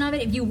 $7,000 of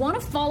it. If you want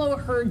to follow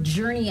her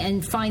journey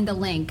and find the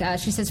link,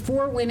 she says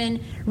 4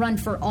 women run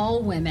for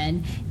all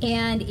women,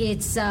 and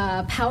it's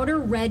Powder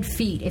Red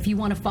Feet. If you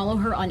want to follow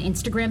her on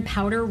Instagram,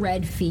 Powder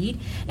Red Feet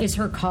is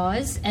her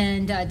cause,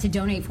 and to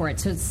donate for it.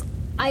 So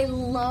I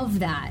love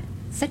that.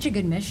 Such a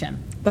good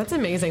mission. That's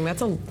amazing.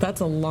 That's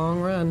a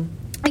long run.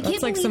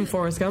 That's like some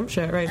Forrest Gump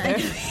shit right there.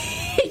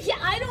 Yeah,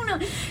 I don't know.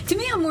 To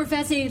me, I'm more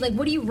fascinated. Like,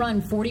 what do you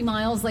run 40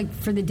 miles like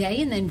for the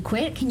day and then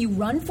quit? Can you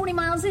run 40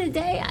 miles in a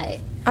day?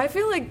 I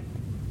feel like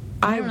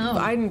I don't know.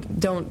 I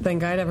don't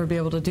think I'd ever be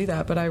able to do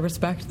that, but I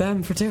respect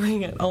them for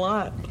doing it a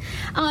lot.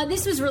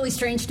 This was really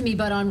strange to me,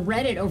 but on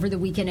Reddit over the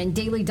weekend, and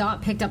Daily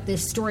Dot picked up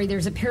this story.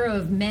 There's a pair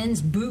of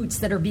men's boots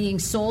that are being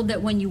sold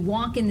that when you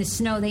walk in the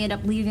snow, they end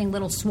up leaving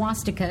little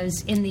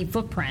swastikas in the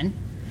footprint.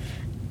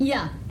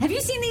 Yeah. Have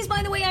you seen these,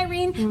 by the way,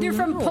 Irene? They're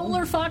from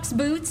Polar Fox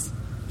Boots.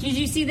 Did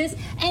you see this?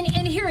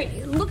 And here,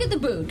 look at the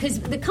boot,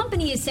 because the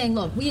company is saying,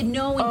 look, we had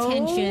no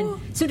intention.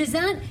 Oh. So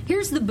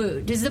here's the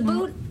boot. Does the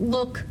boot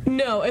look...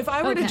 No, if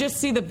I were Okay. to just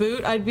see the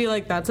boot, I'd be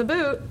like, that's a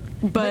boot.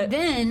 But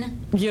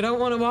then... You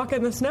don't want to walk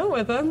in the snow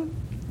with them.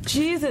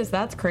 Jesus,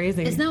 that's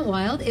crazy. Isn't that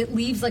wild? It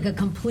leaves like a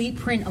complete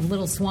print of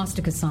little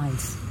swastika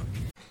signs.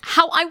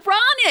 How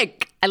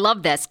ironic! I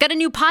love this. Got a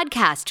new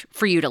podcast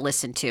for you to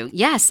listen to.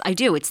 Yes, I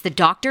do. It's the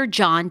Dr.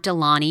 John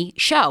Delaney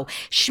Show.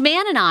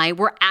 Schman and I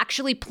were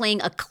actually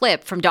playing a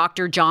clip from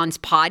Dr. John's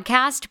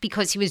podcast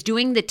because he was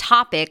doing the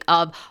topic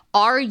of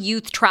are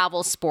youth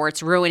travel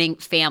sports ruining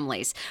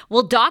families?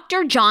 Well,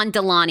 Dr. John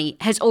Delaney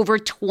has over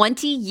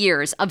 20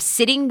 years of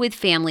sitting with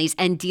families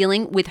and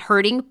dealing with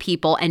hurting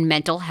people and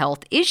mental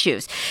health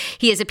issues.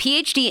 He has a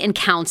PhD in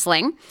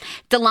counseling.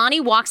 Delaney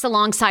walks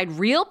alongside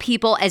real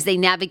people as they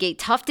navigate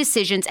tough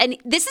decisions. And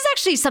this is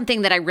actually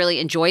something that I really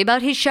enjoy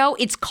about his show.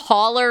 It's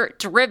caller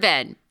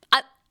driven.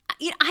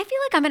 I feel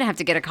like I'm going to have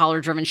to get a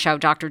caller-driven show,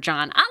 Dr.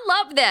 John. I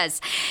love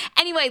this.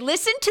 Anyway,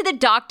 listen to the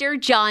Dr.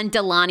 John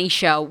Delaney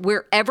Show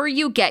wherever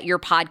you get your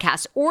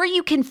podcasts, or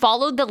you can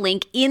follow the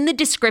link in the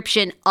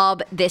description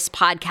of this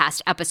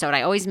podcast episode.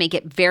 I always make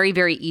it very,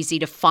 very easy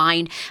to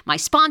find my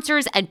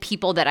sponsors and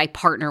people that I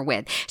partner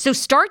with. So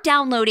start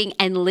downloading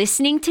and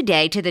listening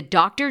today to the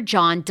Dr.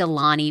 John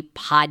Delaney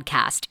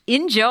podcast.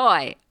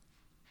 Enjoy.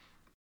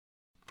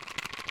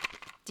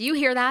 Do you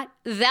hear that?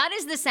 That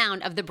is the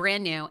sound of the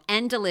brand new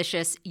and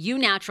delicious Eu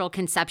Natural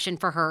Conception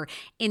for Her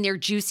in their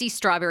juicy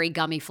strawberry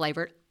gummy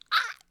flavored.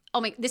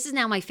 Oh my, this is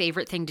now my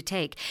favorite thing to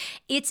take.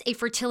 It's a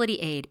fertility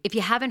aid. If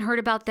you haven't heard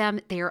about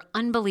them, they are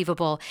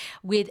unbelievable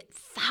with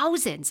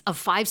thousands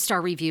of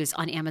 5-star reviews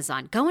on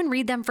Amazon. Go and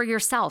read them for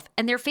yourself.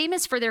 And they're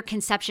famous for their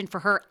Conception for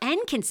Her and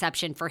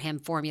Conception for Him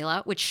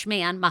formula, which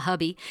Schman, my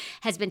hubby,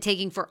 has been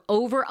taking for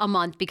over a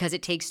month because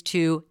it takes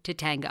 2 to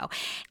tango.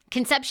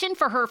 Conception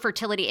for Her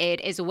Fertility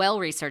Aid is well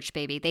researched,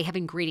 baby. They have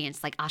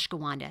ingredients like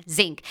ashwagandha,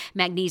 zinc,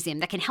 magnesium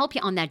that can help you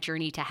on that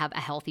journey to have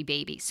a healthy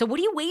baby. So what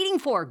are you waiting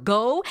for?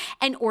 Go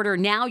and order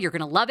now. You're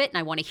going to love it, and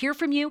I want to hear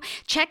from you.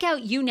 Check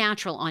out You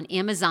Natural on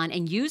Amazon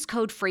and use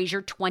code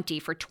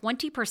Fraser20 for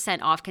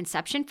 20% off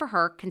Conception for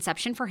Her,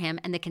 Conception for Him,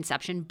 and the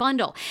Conception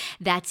Bundle.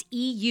 That's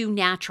EU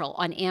Natural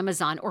on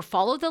Amazon, or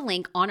follow the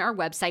link on our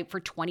website for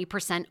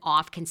 20%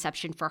 off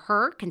Conception for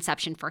Her,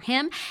 Conception for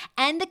Him,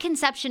 and the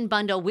Conception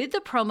Bundle with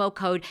the promo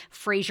code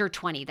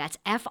Fraser20. That's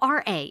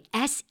Fraser,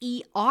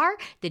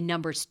 the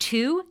numbers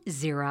 20.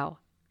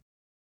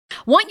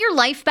 Want your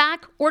life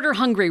back? Order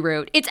Hungry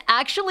Root. It's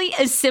actually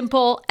as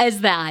simple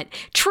as that.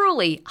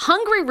 Truly,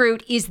 Hungry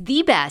Root is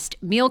the best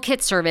meal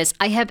kit service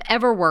I have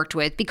ever worked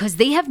with because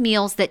they have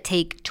meals that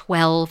take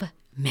 12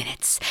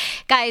 minutes.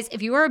 Guys,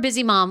 if you are a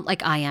busy mom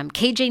like I am,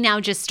 KJ now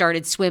just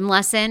started swim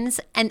lessons.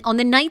 And on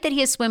the night that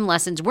he has swim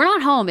lessons, we're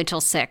not home until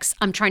 6.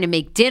 I'm trying to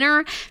make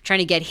dinner, trying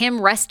to get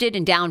him rested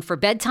and down for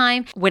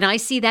bedtime. When I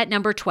see that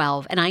number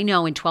 12, and I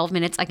know in 12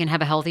 minutes I can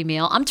have a healthy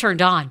meal, I'm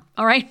turned on.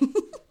 All right.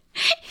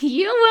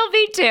 You will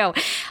be too.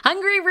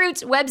 Hungry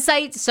Root's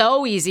website,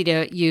 so easy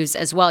to use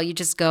as well. You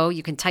just go,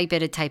 you can type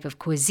in a type of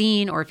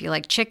cuisine, or if you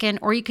like chicken,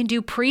 or you can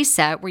do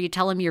preset where you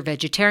tell them you're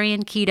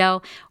vegetarian,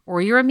 keto,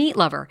 or you're a meat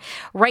lover.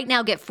 Right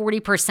now, get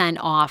 40%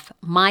 off.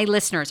 My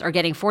listeners are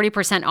getting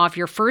 40% off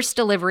your first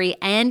delivery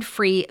and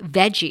free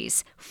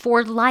veggies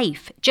for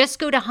life. Just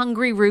go to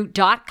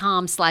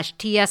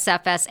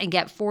hungryroot.com/TSFS and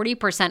get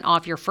 40%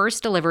 off your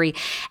first delivery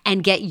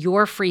and get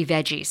your free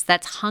veggies.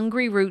 That's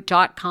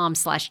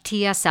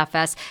hungryroot.com/TSFS.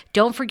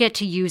 Don't forget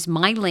to use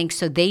my link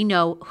so they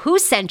know who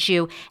sent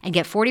you and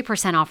get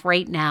 40% off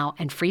right now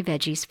and free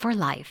veggies for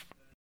life.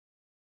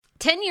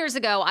 10 years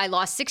ago, I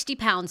lost 60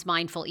 pounds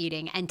mindful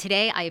eating, and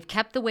today I have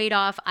kept the weight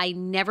off. I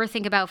never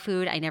think about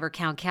food. I never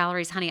count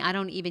calories. Honey, I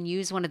don't even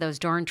use one of those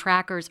darn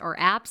trackers or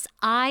apps.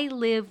 I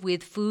live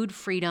with food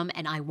freedom,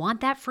 and I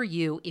want that for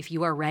you if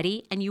you are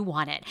ready and you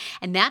want it.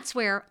 And that's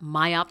where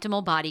My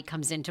Optimal Body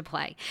comes into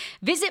play.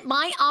 Visit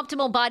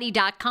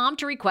myoptimalbody.com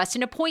to request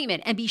an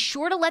appointment, and be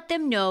sure to let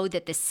them know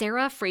that the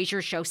Sarah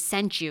Fraser Show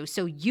sent you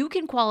so you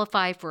can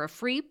qualify for a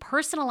free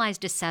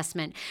personalized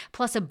assessment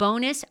plus a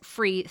bonus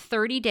free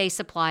 30-day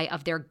supply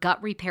of their gut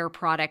repair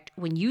product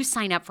when you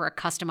sign up for a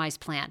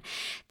customized plan.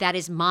 That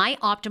is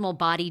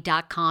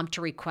myoptimalbody.com to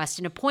request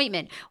an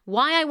appointment.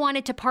 Why I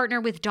wanted to partner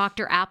with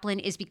Dr. Applin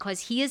is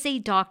because he is a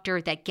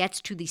doctor that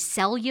gets to the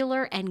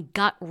cellular and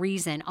gut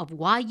reason of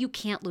why you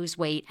can't lose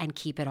weight and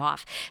keep it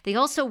off. They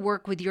also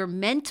work with your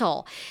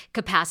mental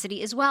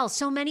capacity as well.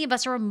 So many of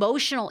us are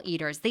emotional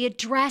eaters. They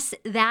address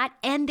that,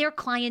 and their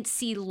clients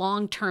see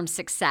long-term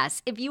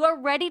success. If you are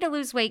ready to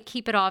lose weight,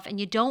 keep it off, and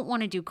you don't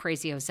want to do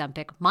crazy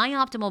Ozempic,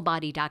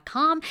 myoptimalbody.com,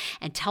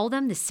 and tell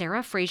them the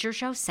Sarah Fraser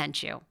Show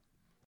sent you.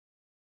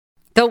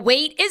 The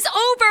wait is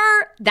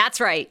over. That's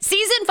right.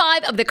 Season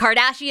 5 of The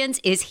Kardashians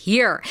is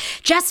here.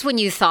 Just when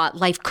you thought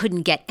life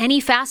couldn't get any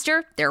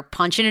faster, they're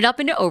punching it up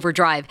into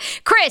overdrive.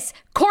 Kris,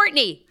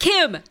 Kourtney,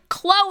 Kim,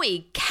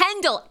 Khloe,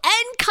 Kendall,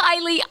 and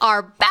Kylie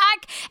are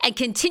back and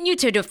continue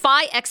to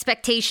defy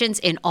expectations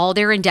in all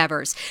their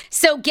endeavors.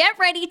 So get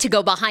ready to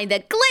go behind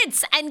the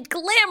glitz and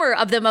glamour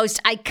of the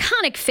most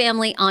iconic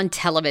family on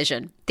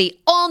television. The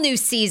all-new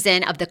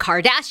season of The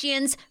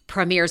Kardashians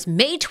premieres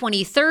May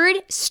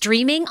 23rd,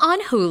 streaming on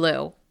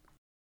Hulu.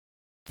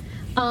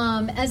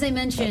 As I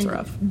mentioned,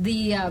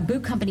 the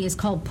boot company is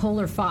called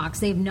Polar Fox.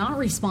 They've not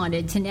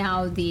responded to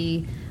now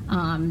the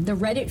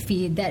Reddit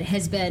feed that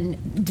has been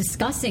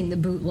discussing the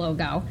boot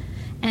logo.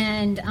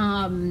 And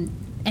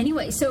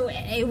anyway, so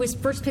it was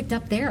first picked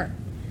up there.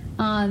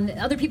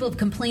 Other people have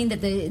complained that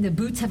the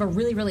boots have a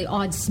really, really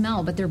odd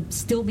smell, but they're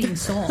still being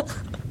sold.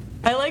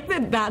 I like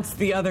that that's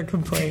the other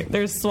complaint.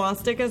 There's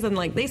swastikas and,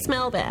 like, they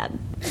smell bad.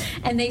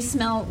 And they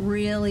smell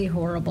really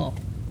horrible.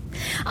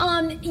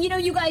 You know,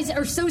 you guys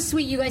are so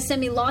sweet. You guys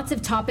send me lots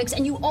of topics,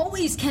 and you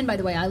always can, by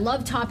the way. I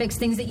love topics,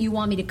 things that you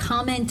want me to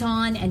comment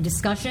on, and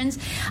discussions.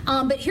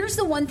 But here's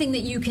the one thing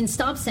that you can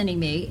stop sending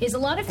me, is a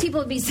lot of people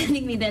have been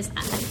sending me this.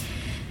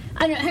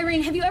 I don't know,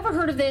 Irene, have you ever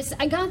heard of this?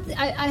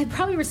 I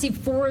probably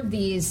received 4 of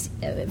these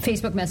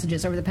Facebook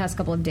messages over the past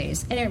couple of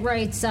days. And it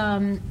writes,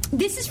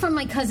 this is from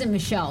my cousin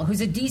Michelle,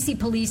 who's a D.C.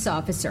 police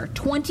officer,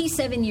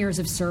 27 years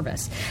of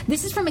service.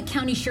 This is from a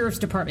county sheriff's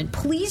department.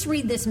 Please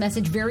read this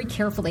message very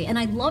carefully, and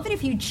I'd love it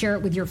if you'd share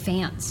it with your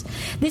fans.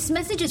 This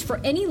message is for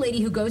any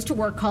lady who goes to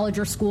work, college,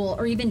 or school,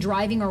 or even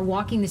driving or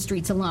walking the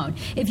streets alone.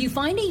 If you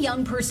find a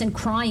young person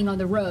crying on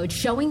the road,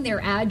 showing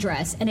their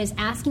address, and is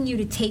asking you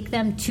to take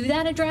them to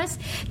that address,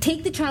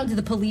 take the child to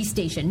the police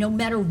station. No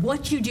matter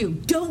what you do,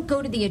 don't go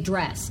to the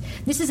address.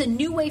 This is a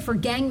new way for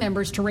gang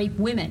members to rape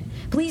women.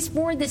 Please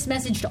forward this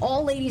message to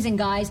all ladies and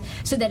guys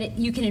so that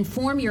you can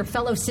inform your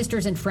fellow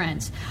sisters and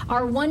friends.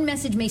 Our one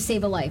message may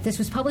save a life. This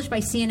was published by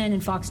CNN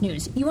and Fox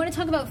News. You want to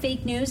talk about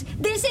fake news?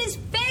 This is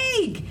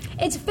fake!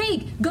 It's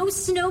fake. Go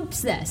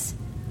Snopes this.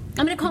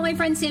 I'm going to call my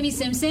friend Samy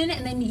Simpson,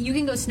 and then you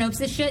can go Snopes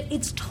this shit.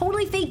 It's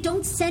totally fake.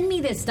 Don't send me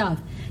this stuff.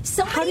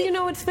 Somebody How do you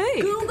know it's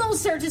fake? Google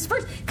searches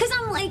first. Because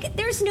I'm like,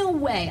 there's no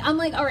way. I'm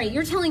like, all right,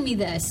 you're telling me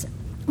this.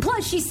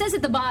 Plus, she says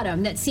at the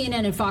bottom that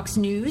CNN and Fox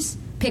News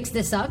picked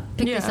this up,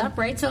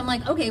 right? So I'm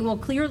like, okay, well,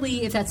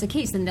 clearly, if that's the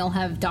case, then they'll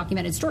have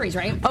documented stories,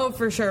 right? Oh,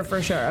 for sure.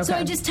 Okay. So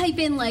I just type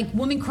in, like,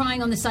 woman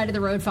crying on the side of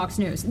the road, Fox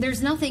News.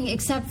 There's nothing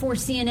except for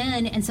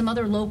CNN and some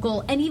other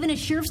local, and even a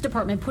sheriff's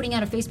department putting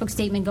out a Facebook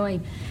statement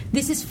going,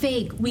 this is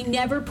fake. We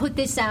never put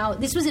this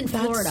out. This was in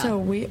Florida. That's so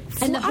weird.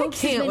 And the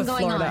hoax has been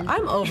going Florida. on.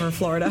 I'm over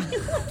Florida.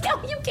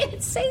 No, you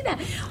can't say that.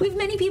 We have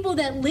many people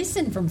that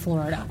listen from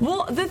Florida.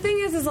 Well, the thing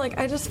is like,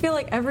 I just feel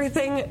like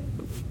everything...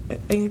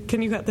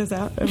 Can you cut this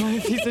out? Am I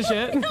a piece of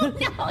shit?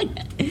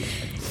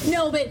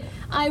 No, but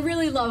I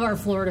really love our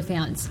Florida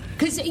fans.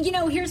 Because,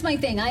 here's my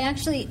thing.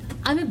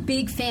 I'm a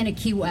big fan of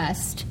Key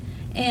West.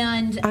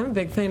 And I'm a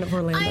big fan of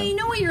Orlando. I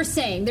know what you're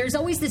saying. There's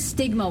always this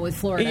stigma with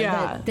Florida.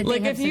 Yeah. That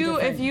like, if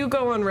you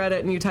go on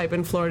Reddit and you type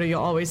in Florida,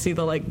 you'll always see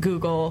the, like,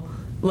 Google...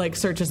 like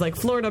searches like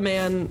Florida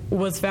man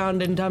was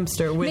found in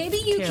dumpster with maybe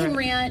you carrot. Can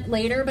rant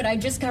later, but I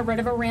just got rid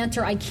of a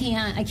ranter. I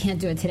can't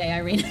do it today,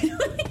 Irene.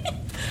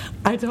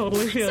 I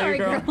totally feel Sorry,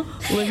 you, girl.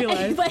 Live your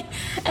life. But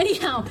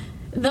anyhow,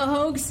 the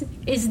hoax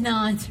is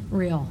not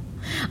real.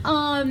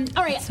 All right.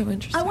 That's so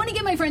interesting. I want to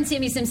get my friend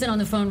Samy Simpson on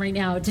the phone right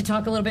now to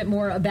talk a little bit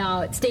more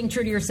about staying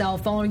true to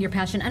yourself, following your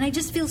passion. And I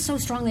just feel so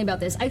strongly about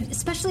this.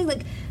 Especially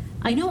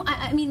I know,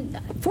 I mean,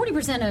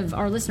 40% of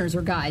our listeners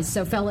are guys.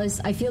 So,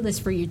 fellas, I feel this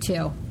for you,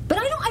 too. But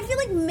I feel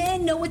like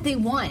men know what they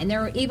want, and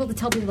they're able to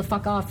tell people to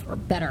fuck off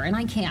better, and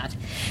I can't.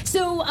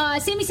 So,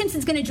 Samy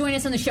Simpson's going to join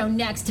us on the show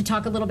next to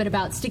talk a little bit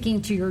about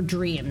sticking to your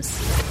dreams.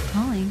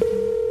 Calling.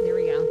 There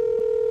we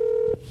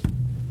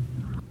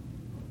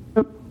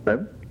go.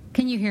 Hello?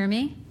 Can you hear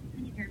me?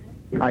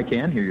 I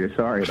can hear you.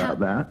 Sorry about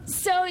that.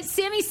 So,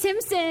 Samy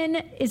Simpson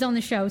is on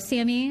the show.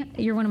 Samy,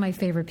 you're one of my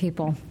favorite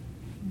people.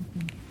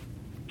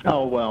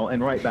 Oh, well,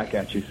 and right back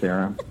at you,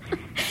 Sarah.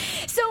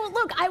 So,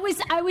 look, I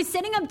was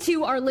setting up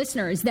to our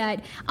listeners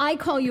that I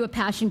call you a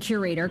passion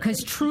curator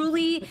because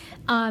truly,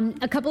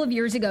 a couple of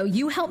years ago,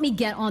 you helped me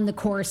get on the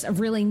course of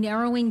really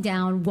narrowing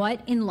down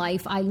what in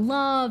life I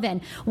love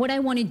and what I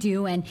want to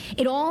do. And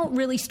it all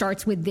really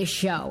starts with this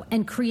show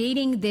and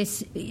creating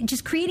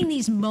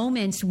these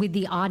moments with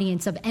the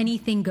audience of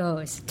anything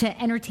goes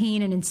to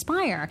entertain and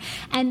inspire.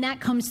 And that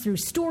comes through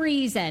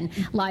stories and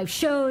live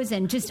shows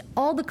and just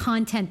all the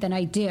content that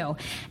I do.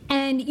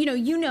 And,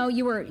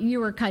 you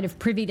were kind of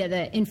privy to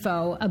the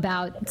info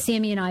about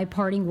Samy and I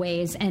parting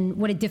ways and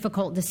what a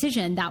difficult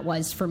decision that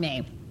was for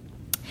me.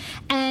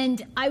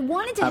 And I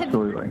wanted to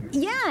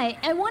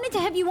I wanted to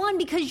have you on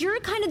because you're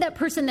kind of that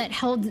person that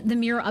held the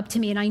mirror up to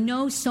me. And I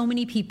know so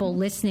many people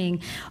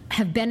listening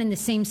have been in the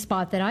same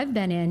spot that I've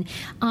been in,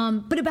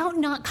 but about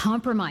not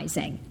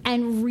compromising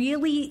and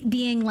really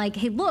being like,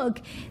 hey,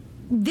 look,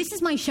 this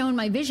is my show and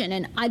my vision,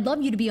 and I'd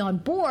love you to be on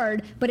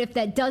board, but if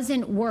that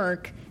doesn't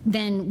work,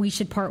 then we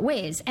should part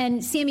ways.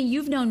 And Samy,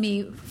 you've known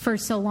me for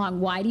so long.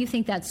 Why do you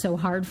think that's so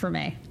hard for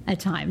me at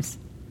times?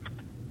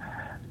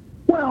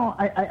 Well,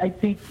 I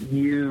think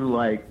you,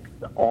 like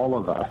all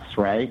of us,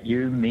 right?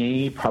 You,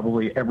 me,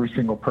 probably every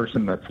single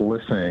person that's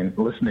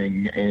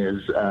listening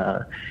is,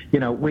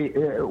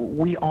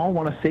 we all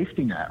want a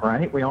safety net,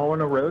 right? We all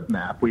want a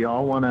roadmap. We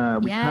all want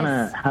to, we kind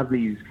of have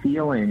these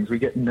feelings. We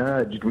get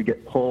nudged, we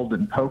get pulled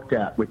and poked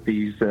at with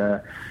these,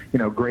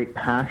 great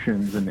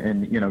passions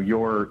and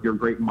your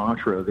great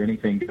mantra of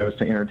anything goes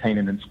to entertain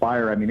and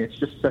inspire. I mean, it's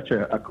just such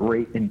a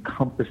great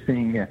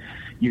encompassing,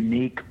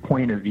 unique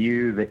point of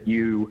view that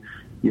you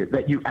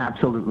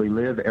absolutely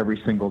live every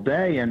single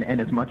day.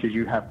 And as much as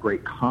you have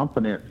great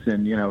confidence,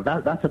 and,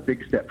 that's a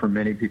big step for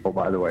many people,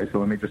 by the way. So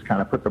let me just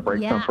kind of put the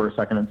brakes on for a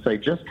second and say,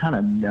 just kind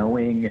of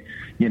knowing,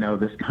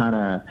 this kind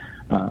of,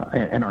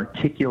 and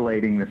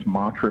articulating this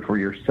mantra for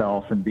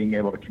yourself and being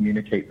able to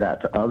communicate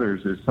that to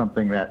others is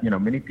something that,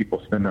 many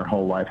people spend their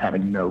whole life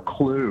having no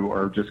clue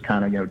or just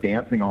kind of,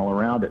 dancing all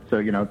around it.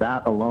 So,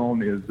 that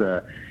alone is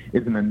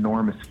an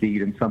enormous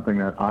feat and something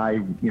that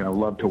I,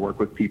 love to work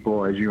with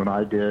people as you and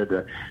I did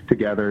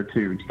together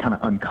to kind of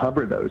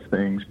uncover those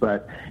things.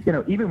 But,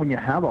 even when you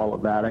have all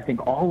of that, I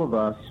think all of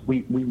us,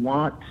 we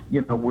want,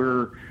 we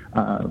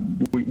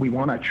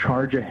want to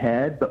charge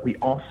ahead, but we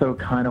also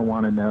kind of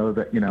want to know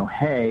that,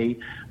 hey,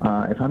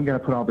 if I'm going to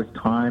put all this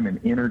time and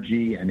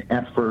energy and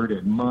effort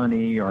and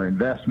money or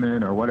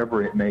investment or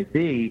whatever it may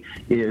be,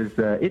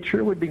 it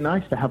sure would be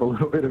nice to have a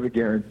little bit of a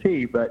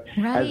guarantee. But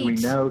as we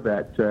know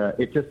that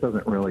it just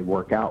doesn't really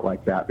work out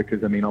like that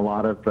because, I mean, a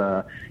lot of,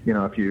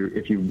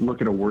 if you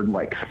look at a word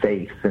like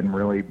faith and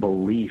really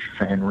belief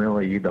and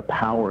really the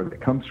power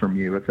that comes from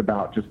you, it's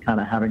about just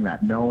kind of having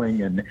that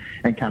knowing and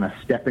kind of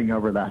stepping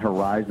over that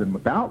horizon and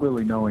without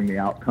really knowing the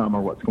outcome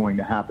or what's going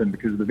to happen,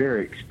 because the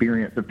very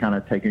experience of kind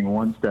of taking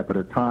one step at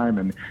a time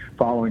and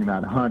following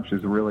that hunch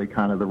is really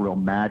kind of the real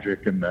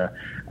magic and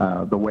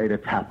the way to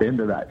tap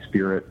into that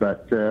spirit.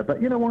 But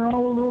we're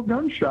all a little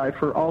gun shy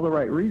for all the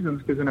right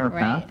reasons, because in our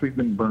past we've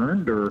been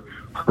burned or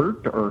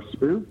hurt or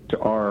spooked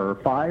or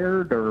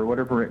fired or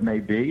whatever it may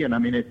be. And I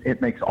mean,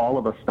 it makes all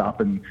of us stop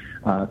and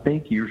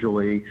think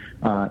usually,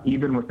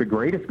 even with the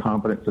greatest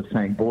confidence of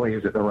saying, boy,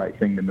 is it the right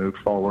thing to move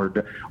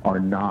forward or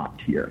not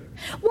here.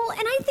 Well,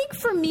 and I think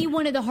for me,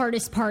 one of the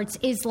hardest parts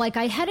is, like,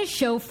 I had a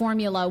show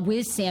formula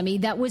with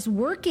Samy that was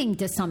working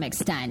to some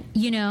extent,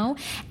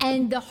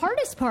 and the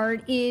hardest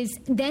part is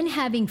then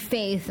having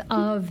faith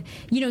of,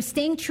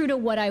 staying true to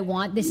what I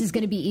want. This is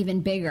going to be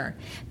even bigger,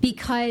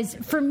 because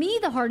for me,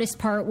 the hardest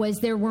part was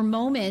there were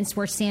moments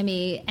where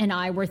Samy and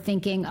I were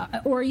thinking,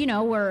 or,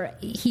 where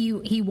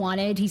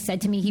he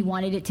said to me he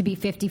wanted it to be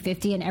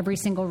 50-50 in every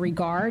single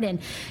regard. And,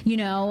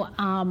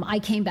 I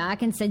came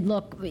back and said,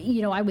 look,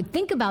 I would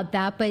think about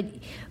that, but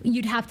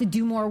you'd have to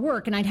do more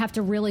work and I'd have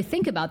to really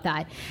think about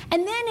that.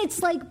 And then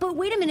it's like, but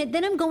wait a minute,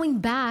 then I'm going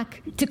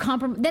back to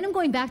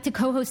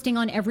co-hosting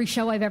on every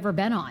show I've ever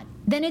been on.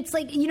 Then it's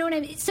like, you know what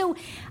I mean? So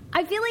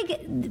I feel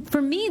like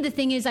for me, the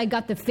thing is I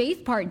got the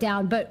faith part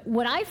down. But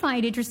what I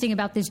find interesting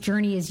about this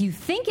journey is you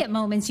think at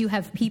moments you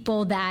have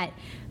people that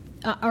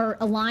are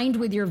aligned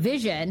with your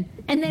vision,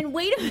 and then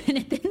wait a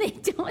minute, then they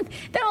don't.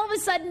 Then all of a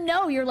sudden,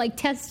 no, you're like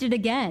tested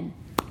again.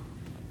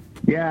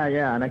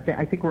 Yeah, and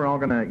I think we're all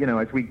gonna,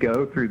 as we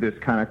go through this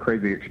kind of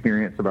crazy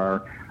experience of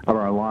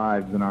our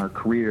lives and our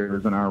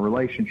careers and our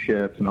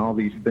relationships and all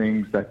these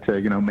things that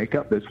make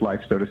up this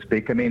life, so to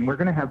speak. I mean, we're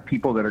going to have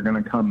people that are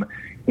going to come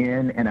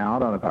in and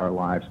out of our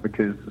lives,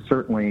 because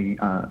certainly.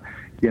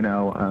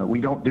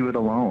 We don't do it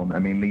alone. I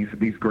mean,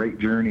 these great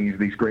journeys,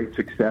 these great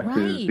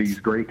successes, these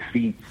great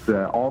feats,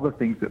 all the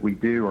things that we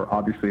do are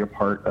obviously a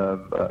part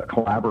of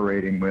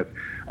collaborating with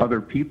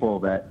other people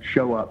that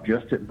show up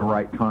just at the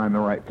right time, the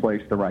right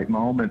place, the right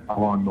moment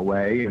along the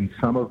way. And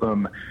some of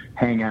them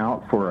hang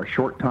out for a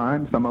short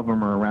time. Some of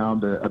them are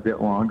around a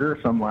bit longer.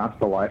 Some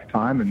last a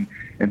lifetime.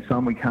 And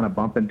some we kind of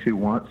bump into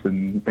once,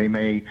 and they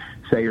may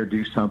say or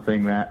do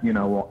something that,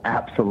 will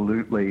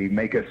absolutely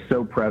make us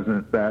so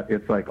present that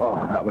it's like,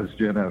 oh, that was,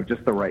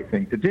 just the right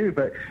thing to do.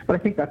 But I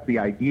think that's the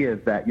idea, is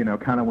that,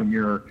 kind of when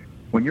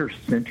you're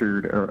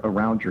centered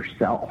around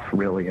yourself,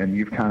 really, and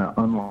you've kind of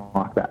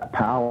unlocked that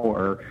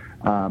power,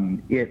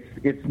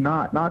 it's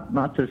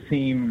not to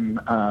seem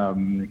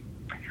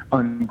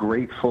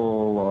ungrateful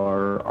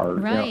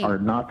or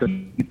not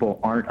that people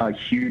aren't a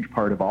huge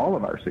part of all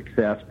of our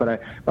success,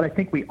 but I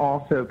think we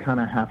also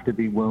kind of have to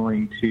be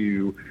willing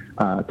to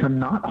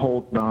not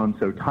hold on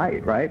so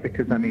tight, right?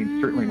 Because I mean,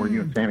 certainly when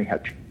you and Samy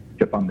had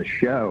on the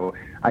show,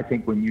 I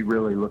think when you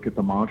really look at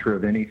the mantra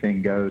of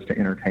anything goes to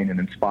entertain and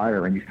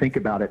inspire, and you think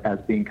about it as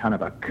being kind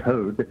of a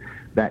code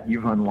that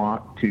you've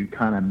unlocked to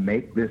kind of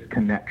make this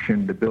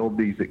connection, to build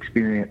these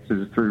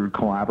experiences through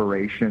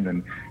collaboration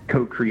and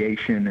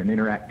co-creation and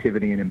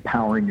interactivity and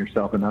empowering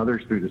yourself and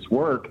others through this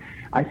work,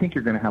 I think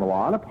you're going to have a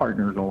lot of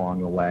partners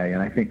along the way.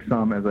 And I think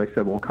some, as I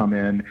said, will come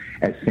in,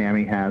 as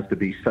Samy has, to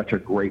be such a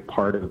great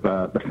part of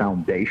the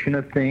foundation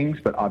of things,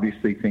 but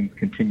obviously things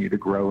continue to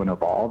grow and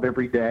evolve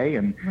every day.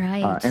 And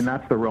and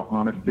that's the real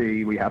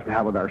honesty we have to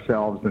have with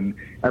ourselves and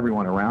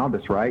everyone around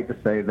us, right? To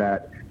say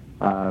that,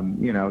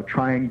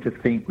 trying to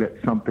think that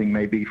something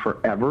may be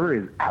forever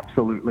is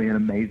absolutely an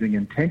amazing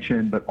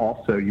intention, but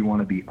also you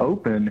want to be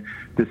open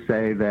to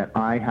say that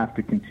I have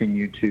to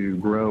continue to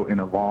grow and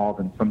evolve,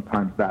 and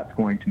sometimes that's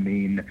going to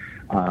mean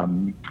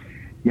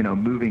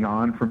moving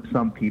on from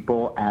some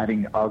people,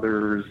 adding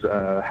others,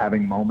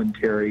 having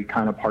momentary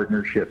kind of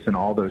partnerships and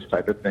all those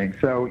type of things.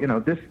 So,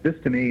 this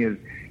to me is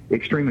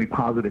extremely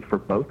positive for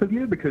both of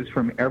you, because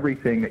from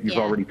everything that you've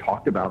already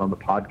talked about on the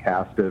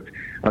podcast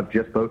of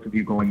just both of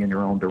you going in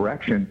your own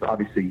directions,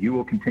 obviously you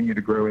will continue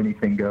to grow.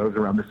 Anything goes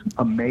around this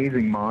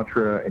amazing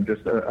mantra and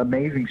just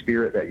amazing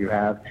spirit that you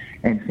have.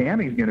 And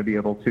Samy's going to be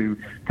able to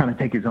kind of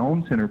take his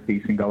own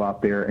centerpiece and go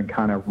out there and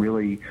kind of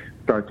really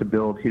start to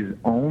build his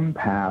own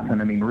path.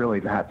 And I mean, really,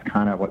 that's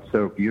kind of what's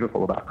so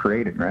beautiful about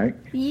creating, right?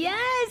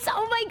 Yes.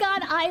 Oh my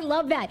God, I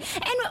love that.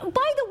 And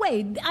by the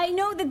way, I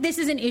know that this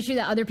is an issue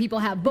that other people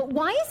have, but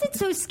why is it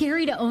so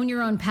scary to own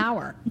your own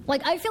power?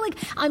 Like, I feel like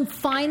I'm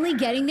finally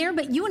getting there,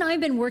 but you and I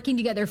have been working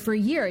together for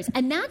years,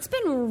 and that's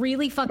been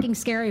really fucking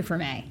scary for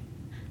me.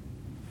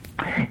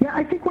 Yeah,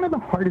 I think one of the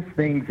hardest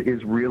things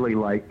is really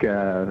like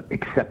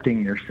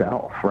accepting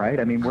yourself, right?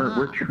 I mean,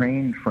 we're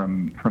trained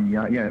from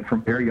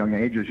very young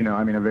ages.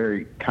 I mean, a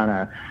very kind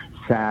of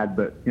sad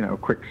but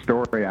quick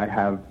story. I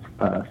have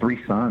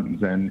 3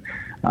 sons, and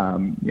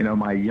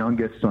my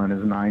youngest son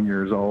is 9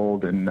 years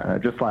old, and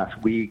just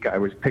last week I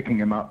was picking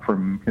him up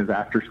from his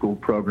after-school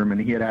program, and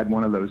he had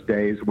one of those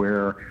days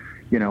where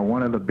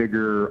one of the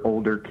bigger,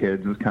 older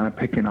kids was kind of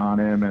picking on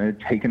him and had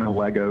taken a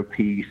Lego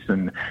piece.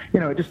 And,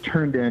 it just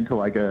turned into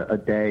like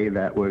a day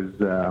that was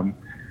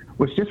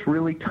was just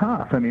really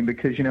tough. I mean,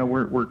 because,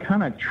 we're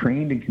kind of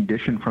trained and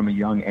conditioned from a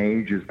young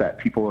age is that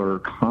people are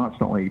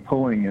constantly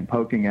pulling and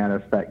poking at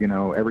us that,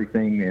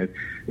 everything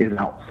is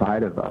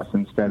outside of us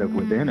instead of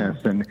within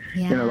us. And,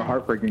 the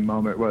heartbreaking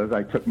moment was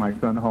I took my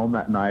son home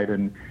that night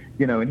and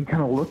he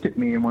kind of looked at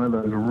me in one of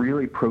those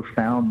really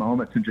profound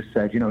moments and just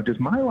said, does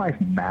my life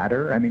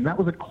matter? I mean, that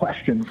was a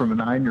question from a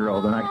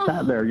 9-year-old. And I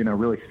sat there,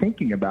 really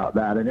thinking about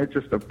that. And it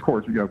just, of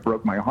course,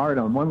 broke my heart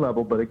on one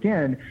level. But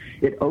again,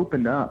 it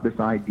opened up this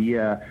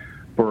idea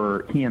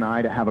for he and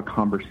I to have a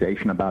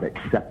conversation about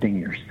accepting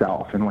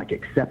yourself and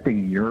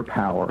accepting your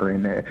power.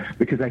 And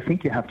because I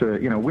think you have to,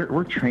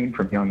 we're trained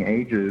from young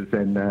ages.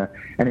 And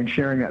in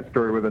sharing that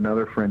story with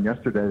another friend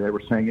yesterday, they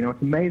were saying,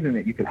 it's amazing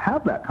that you could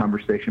have that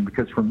conversation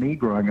because for me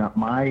growing up,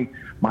 my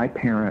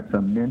parents,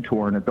 a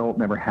mentor, an adult,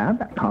 never had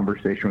that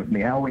conversation with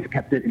me. I always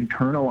kept it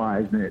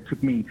internalized, and it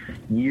took me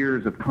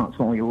years of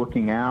constantly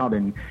looking out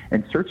and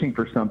searching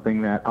for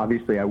something that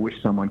obviously I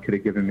wish someone could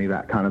have given me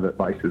that kind of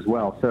advice as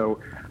well. So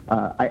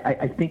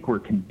I think we're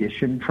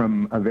conditioned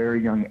from a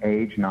very young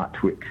age not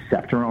to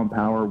accept our own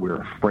power.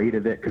 We're afraid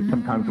of it because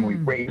sometimes when we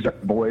raise our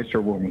voice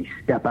or when we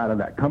step out of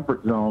that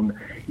comfort zone,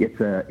 it's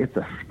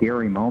a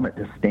scary moment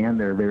to stand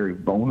there very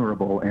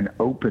vulnerable and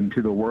open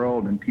to the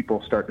world, and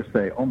people start to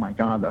say, oh my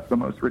God, that's the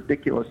most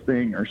ridiculous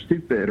thing, or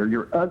stupid, or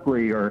you're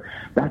ugly, or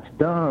that's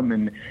dumb,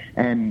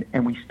 and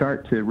we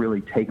start to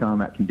really take on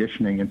that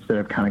conditioning instead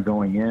of kind of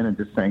going in and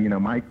just saying,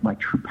 my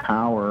true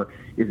power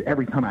is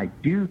every time I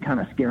do kind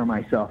of scare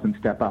myself and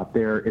step out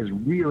there is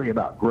really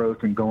about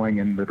growth and going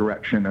in the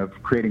direction of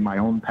creating my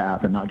own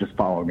path and not just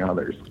following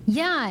others.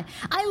 Yeah,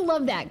 I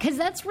love that because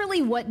that's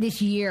really what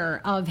this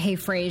year of Hey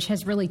Frage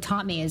has really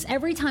taught me is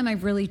every time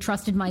I've really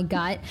trusted my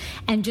gut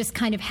and just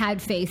kind of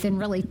had faith and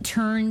really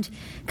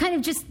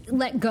just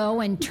let go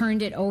and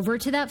turned it over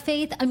to that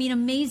faith. I mean,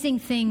 amazing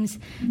things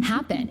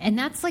happen. And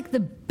that's like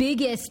the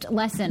biggest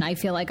lesson I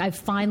feel like I've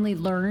finally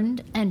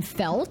learned and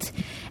felt.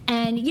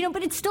 And,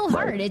 but it's still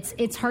hard. Right.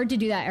 It's hard to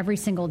do that every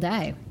single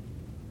day.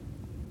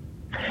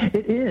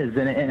 It is,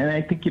 and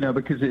I think,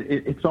 because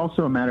it's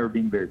also a matter of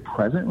being very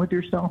present with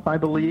yourself, I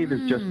believe,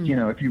 is just,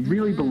 if you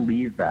really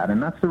believe that,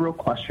 and that's the real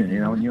question,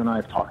 and you and I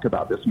have talked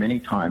about this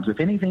many times, if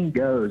anything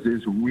goes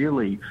is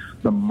really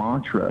the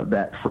mantra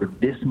that for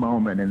this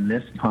moment and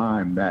this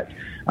time that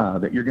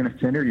you're going to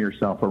center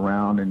yourself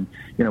around, and,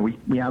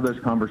 we have those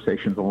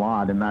conversations a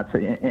lot, and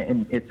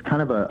and it's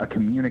kind of a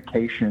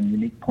communication,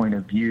 unique point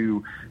of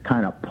view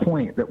kind of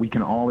point that we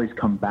can always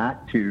come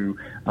back to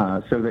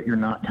so that you're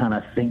not kind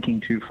of thinking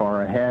too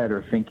far ahead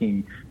or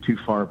thinking too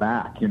far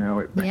back. It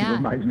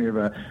reminds me of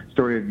a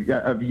story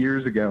of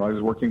years ago. I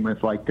was working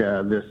with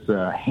this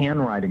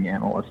handwriting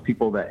analyst,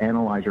 people that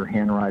analyze your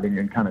handwriting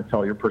and kind of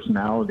tell your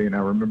personality. And I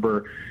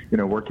remember,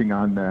 working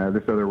on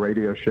this other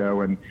radio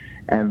show,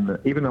 and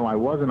even though I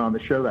wasn't on the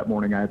show that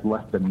morning, I had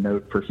left a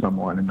note for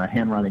someone, and the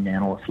handwriting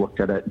analyst looked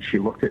at it, and she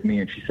looked at me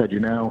and she said,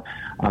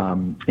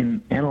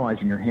 in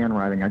analyzing your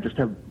handwriting, I just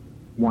have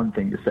one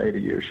thing to say to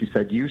you. She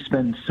said, you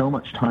spend so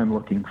much time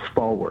looking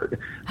forward,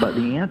 but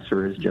the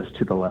answer is just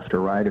to the left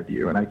or right of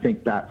you. And I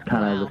think that's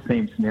kind of the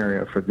same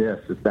scenario for this,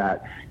 is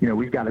that,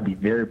 we've got to be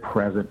very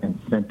present and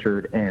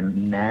centered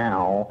and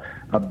now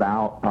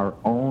about our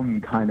own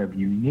kind of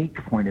unique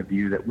point of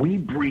view that we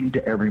bring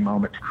to every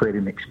moment to create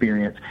an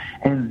experience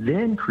and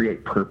then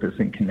create purpose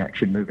and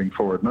connection moving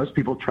forward. Most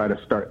people try to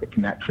start the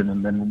connection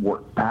and then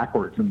work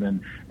backwards, and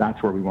then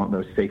that's where we want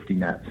those safety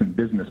nets and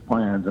business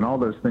plans and all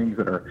those things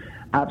that are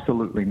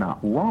absolutely not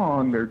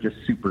wrong. They're just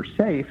super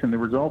safe, and the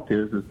result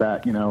is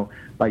that,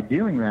 by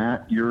doing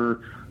that,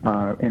 you're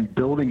and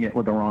building it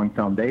with the wrong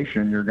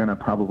foundation, you're going to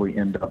probably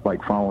end up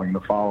following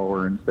the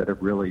follower instead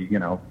of really,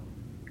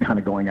 kind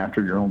of going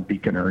after your own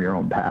beacon or your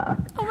own path.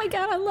 Oh my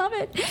God, I love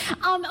it.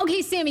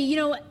 Okay,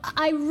 Samy,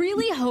 I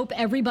really hope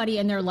everybody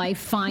in their life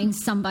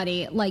finds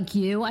somebody like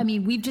you. I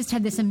mean, we've just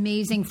had this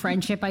amazing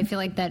friendship. I feel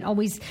like that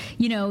always,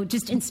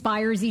 just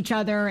inspires each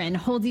other and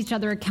holds each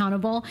other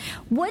accountable.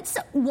 What's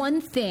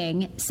one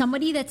thing,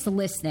 somebody that's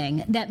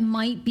listening that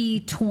might be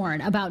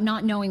torn about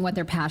not knowing what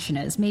their passion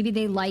is? Maybe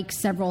they like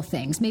several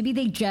things. Maybe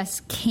they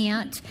just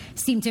can't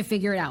seem to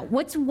figure it out.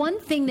 What's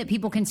one thing that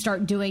people can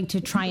start doing to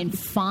try and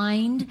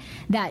find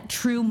that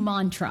true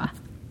mantra?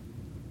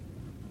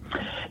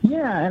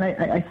 Yeah, and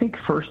I think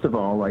first of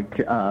all,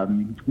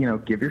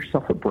 give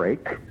yourself a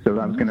break. So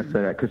I was going to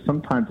say that because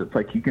sometimes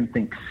it's you can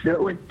think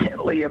so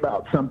intently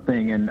about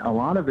something, and a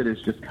lot of it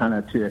is just kind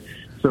of to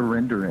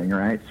surrendering,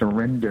 right?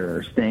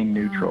 Surrender, staying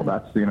neutral.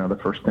 That's, the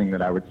first thing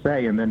that I would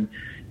say. And then,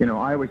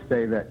 I always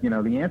say that,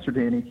 the answer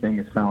to anything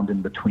is found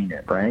in between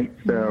it, right?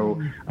 So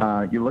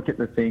you look at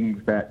the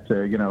things that,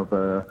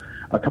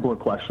 a couple of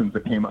questions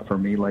that came up for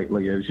me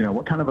lately is,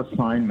 what kind of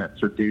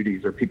assignments or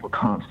duties are people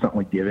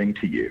constantly giving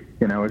to you?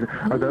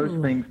 Are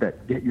those things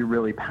that get you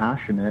really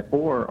passionate,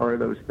 or are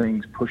those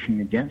things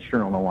pushing against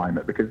your own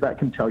alignment? Because that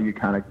can tell you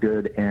kind of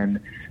good and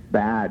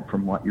bad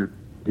from what you're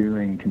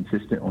doing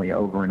consistently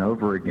over and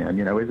over again?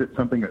 You know, is it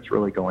something that's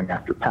really going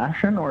after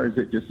passion, or is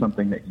it just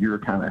something that you're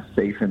kind of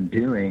safe in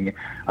doing,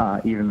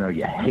 even though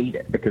you hate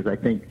it? Because I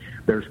think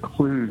there's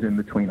clues in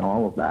between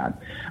all of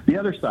that. The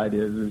other side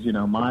is, you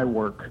know, my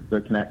work,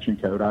 the connection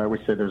code, I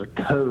always say there's a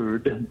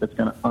code that's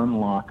going to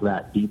unlock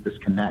that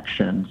deepest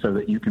connection so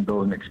that you can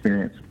build an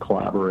experience of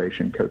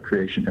collaboration,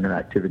 co-creation,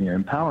 interactivity,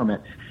 and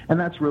empowerment. And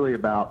that's really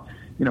about,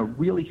 you know,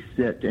 really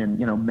sit and,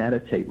 you know,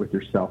 meditate with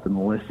yourself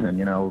and listen,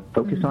 you know,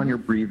 focus on your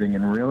breathing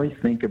and really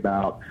think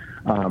about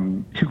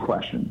two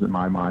questions in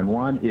my mind.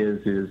 One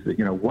is that,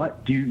 you know,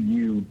 what do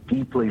you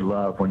deeply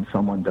love when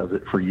someone does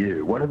it for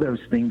you? What are those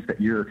things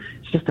that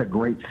it's just a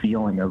great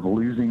feeling of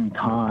losing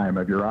time,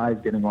 of your eyes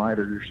getting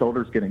wider, your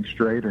shoulders getting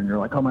straighter, and you're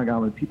like, oh my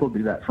God, when people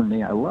do that for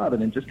me, I love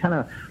it. And just kind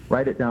of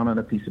write it down on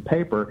a piece of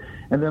paper.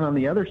 And then on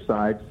the other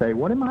side, say,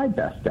 what am I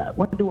best at?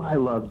 What do I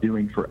love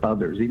doing for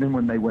others, even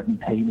when they wouldn't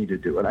pay me to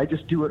do it? I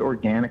just do it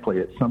organically.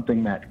 It's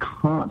something that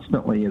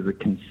constantly is a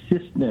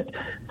consistent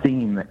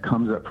theme that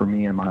comes up for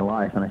me in my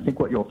life. And I think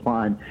what you'll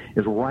find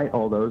is write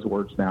all those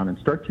words down and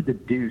start to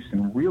deduce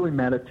and really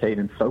meditate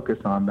and focus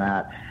on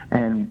that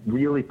and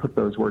really put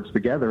those words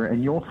together,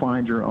 and you'll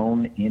find your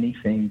own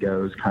anything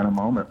goes kind of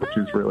moment, which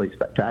is really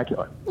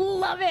spectacular.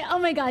 Love it. Oh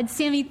my God,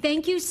 Samy,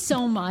 thank you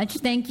so much.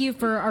 Thank you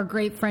for our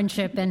great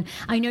friendship, and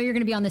I know you're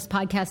going to be on this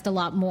podcast a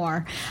lot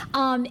more.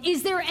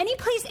 Is there any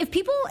place, if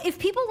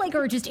people like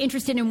are just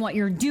interested in what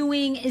you're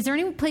doing, is there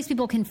any place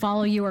people can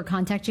follow you or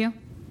contact you?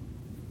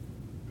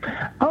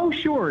 Oh,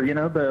 sure. You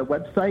know, the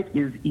website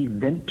is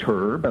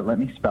Eventr, but let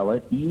me spell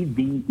it,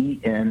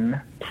 EVENTR.net,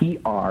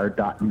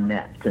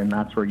 and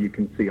that's where you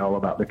can see all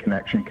about the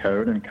connection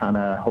code and kind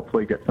of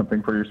hopefully get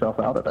something for yourself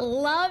out of it.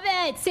 Love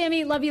it.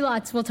 Samy, love you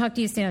lots. We'll talk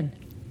to you soon.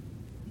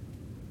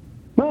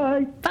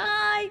 Bye.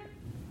 Bye.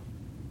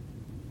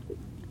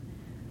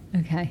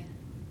 Okay.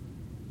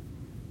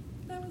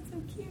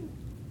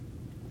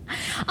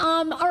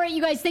 All right,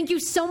 you guys, thank you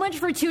so much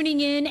for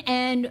tuning in.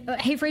 And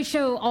Hey Frase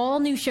Show, all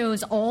new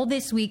shows all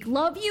this week.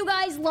 Love you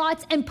guys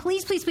lots. And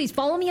please, please, please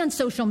follow me on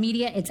social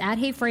media. It's at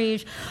Hey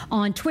Frase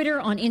on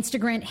Twitter, on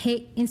Instagram,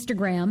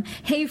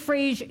 Hey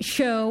Frase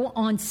Show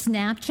on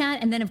Snapchat.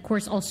 And then, of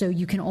course, also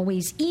you can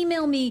always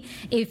email me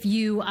if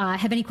you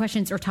have any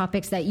questions or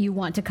topics that you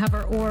want to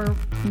cover, or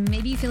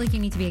maybe you feel like you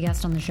need to be a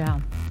guest on the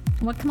show.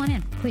 Well, come on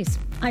in, please.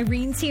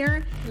 Irene's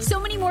here. So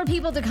many more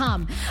people to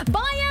come.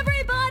 Bye,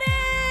 everybody!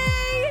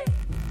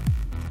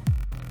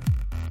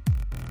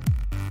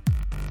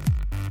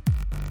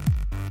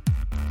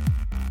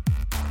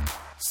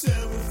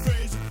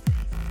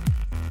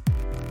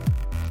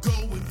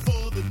 Going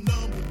for the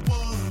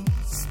 #1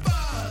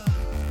 spot.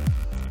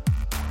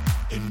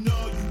 And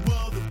all you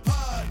other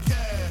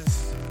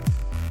podcasts,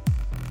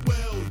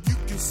 well, you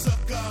can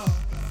suck our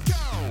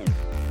cow.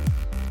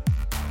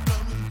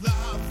 Coming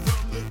live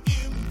from the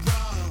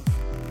improv,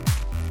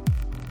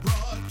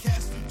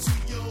 broadcasting to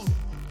your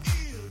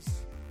ears.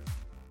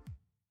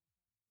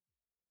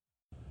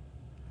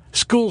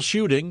 School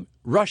shooting,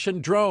 Russian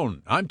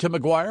drone. I'm Tim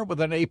McGuire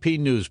with an AP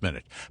News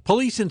Minute.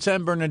 Police in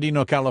San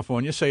Bernardino,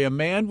 California say a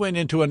man went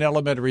into an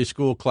elementary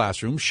school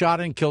classroom,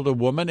 shot and killed a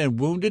woman, and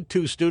wounded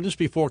 2 students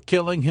before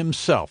killing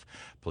himself.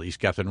 Police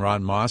Captain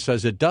Ron Moss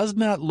says it does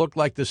not look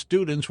like the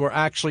students were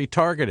actually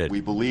targeted.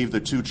 We believe the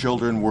 2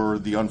 children were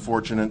the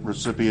unfortunate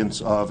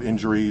recipients of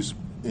injuries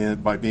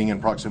by being in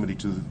proximity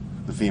to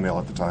the female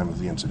at the time of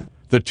the incident.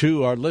 The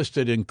 2 are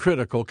listed in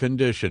critical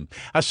condition.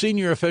 A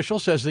senior official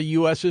says the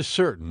U.S. is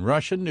certain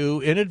Russia knew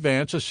in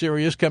advance a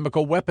serious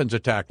chemical weapons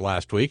attack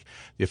last week.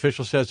 The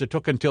official says it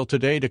took until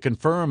today to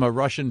confirm a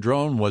Russian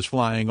drone was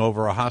flying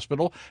over a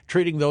hospital,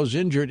 treating those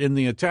injured in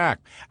the attack.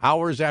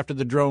 Hours after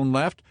the drone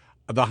left,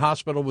 the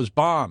hospital was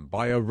bombed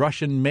by a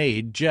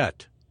Russian-made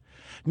jet.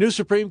 New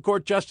Supreme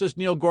Court Justice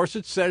Neil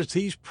Gorsuch says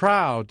he's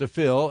proud to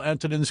fill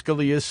Antonin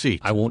Scalia's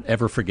seat. I won't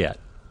ever forget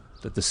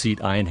that the seat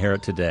I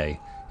inherit today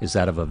is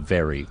that of a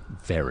very,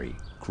 very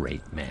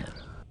great man.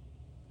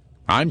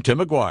 I'm Tim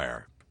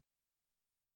McGuire.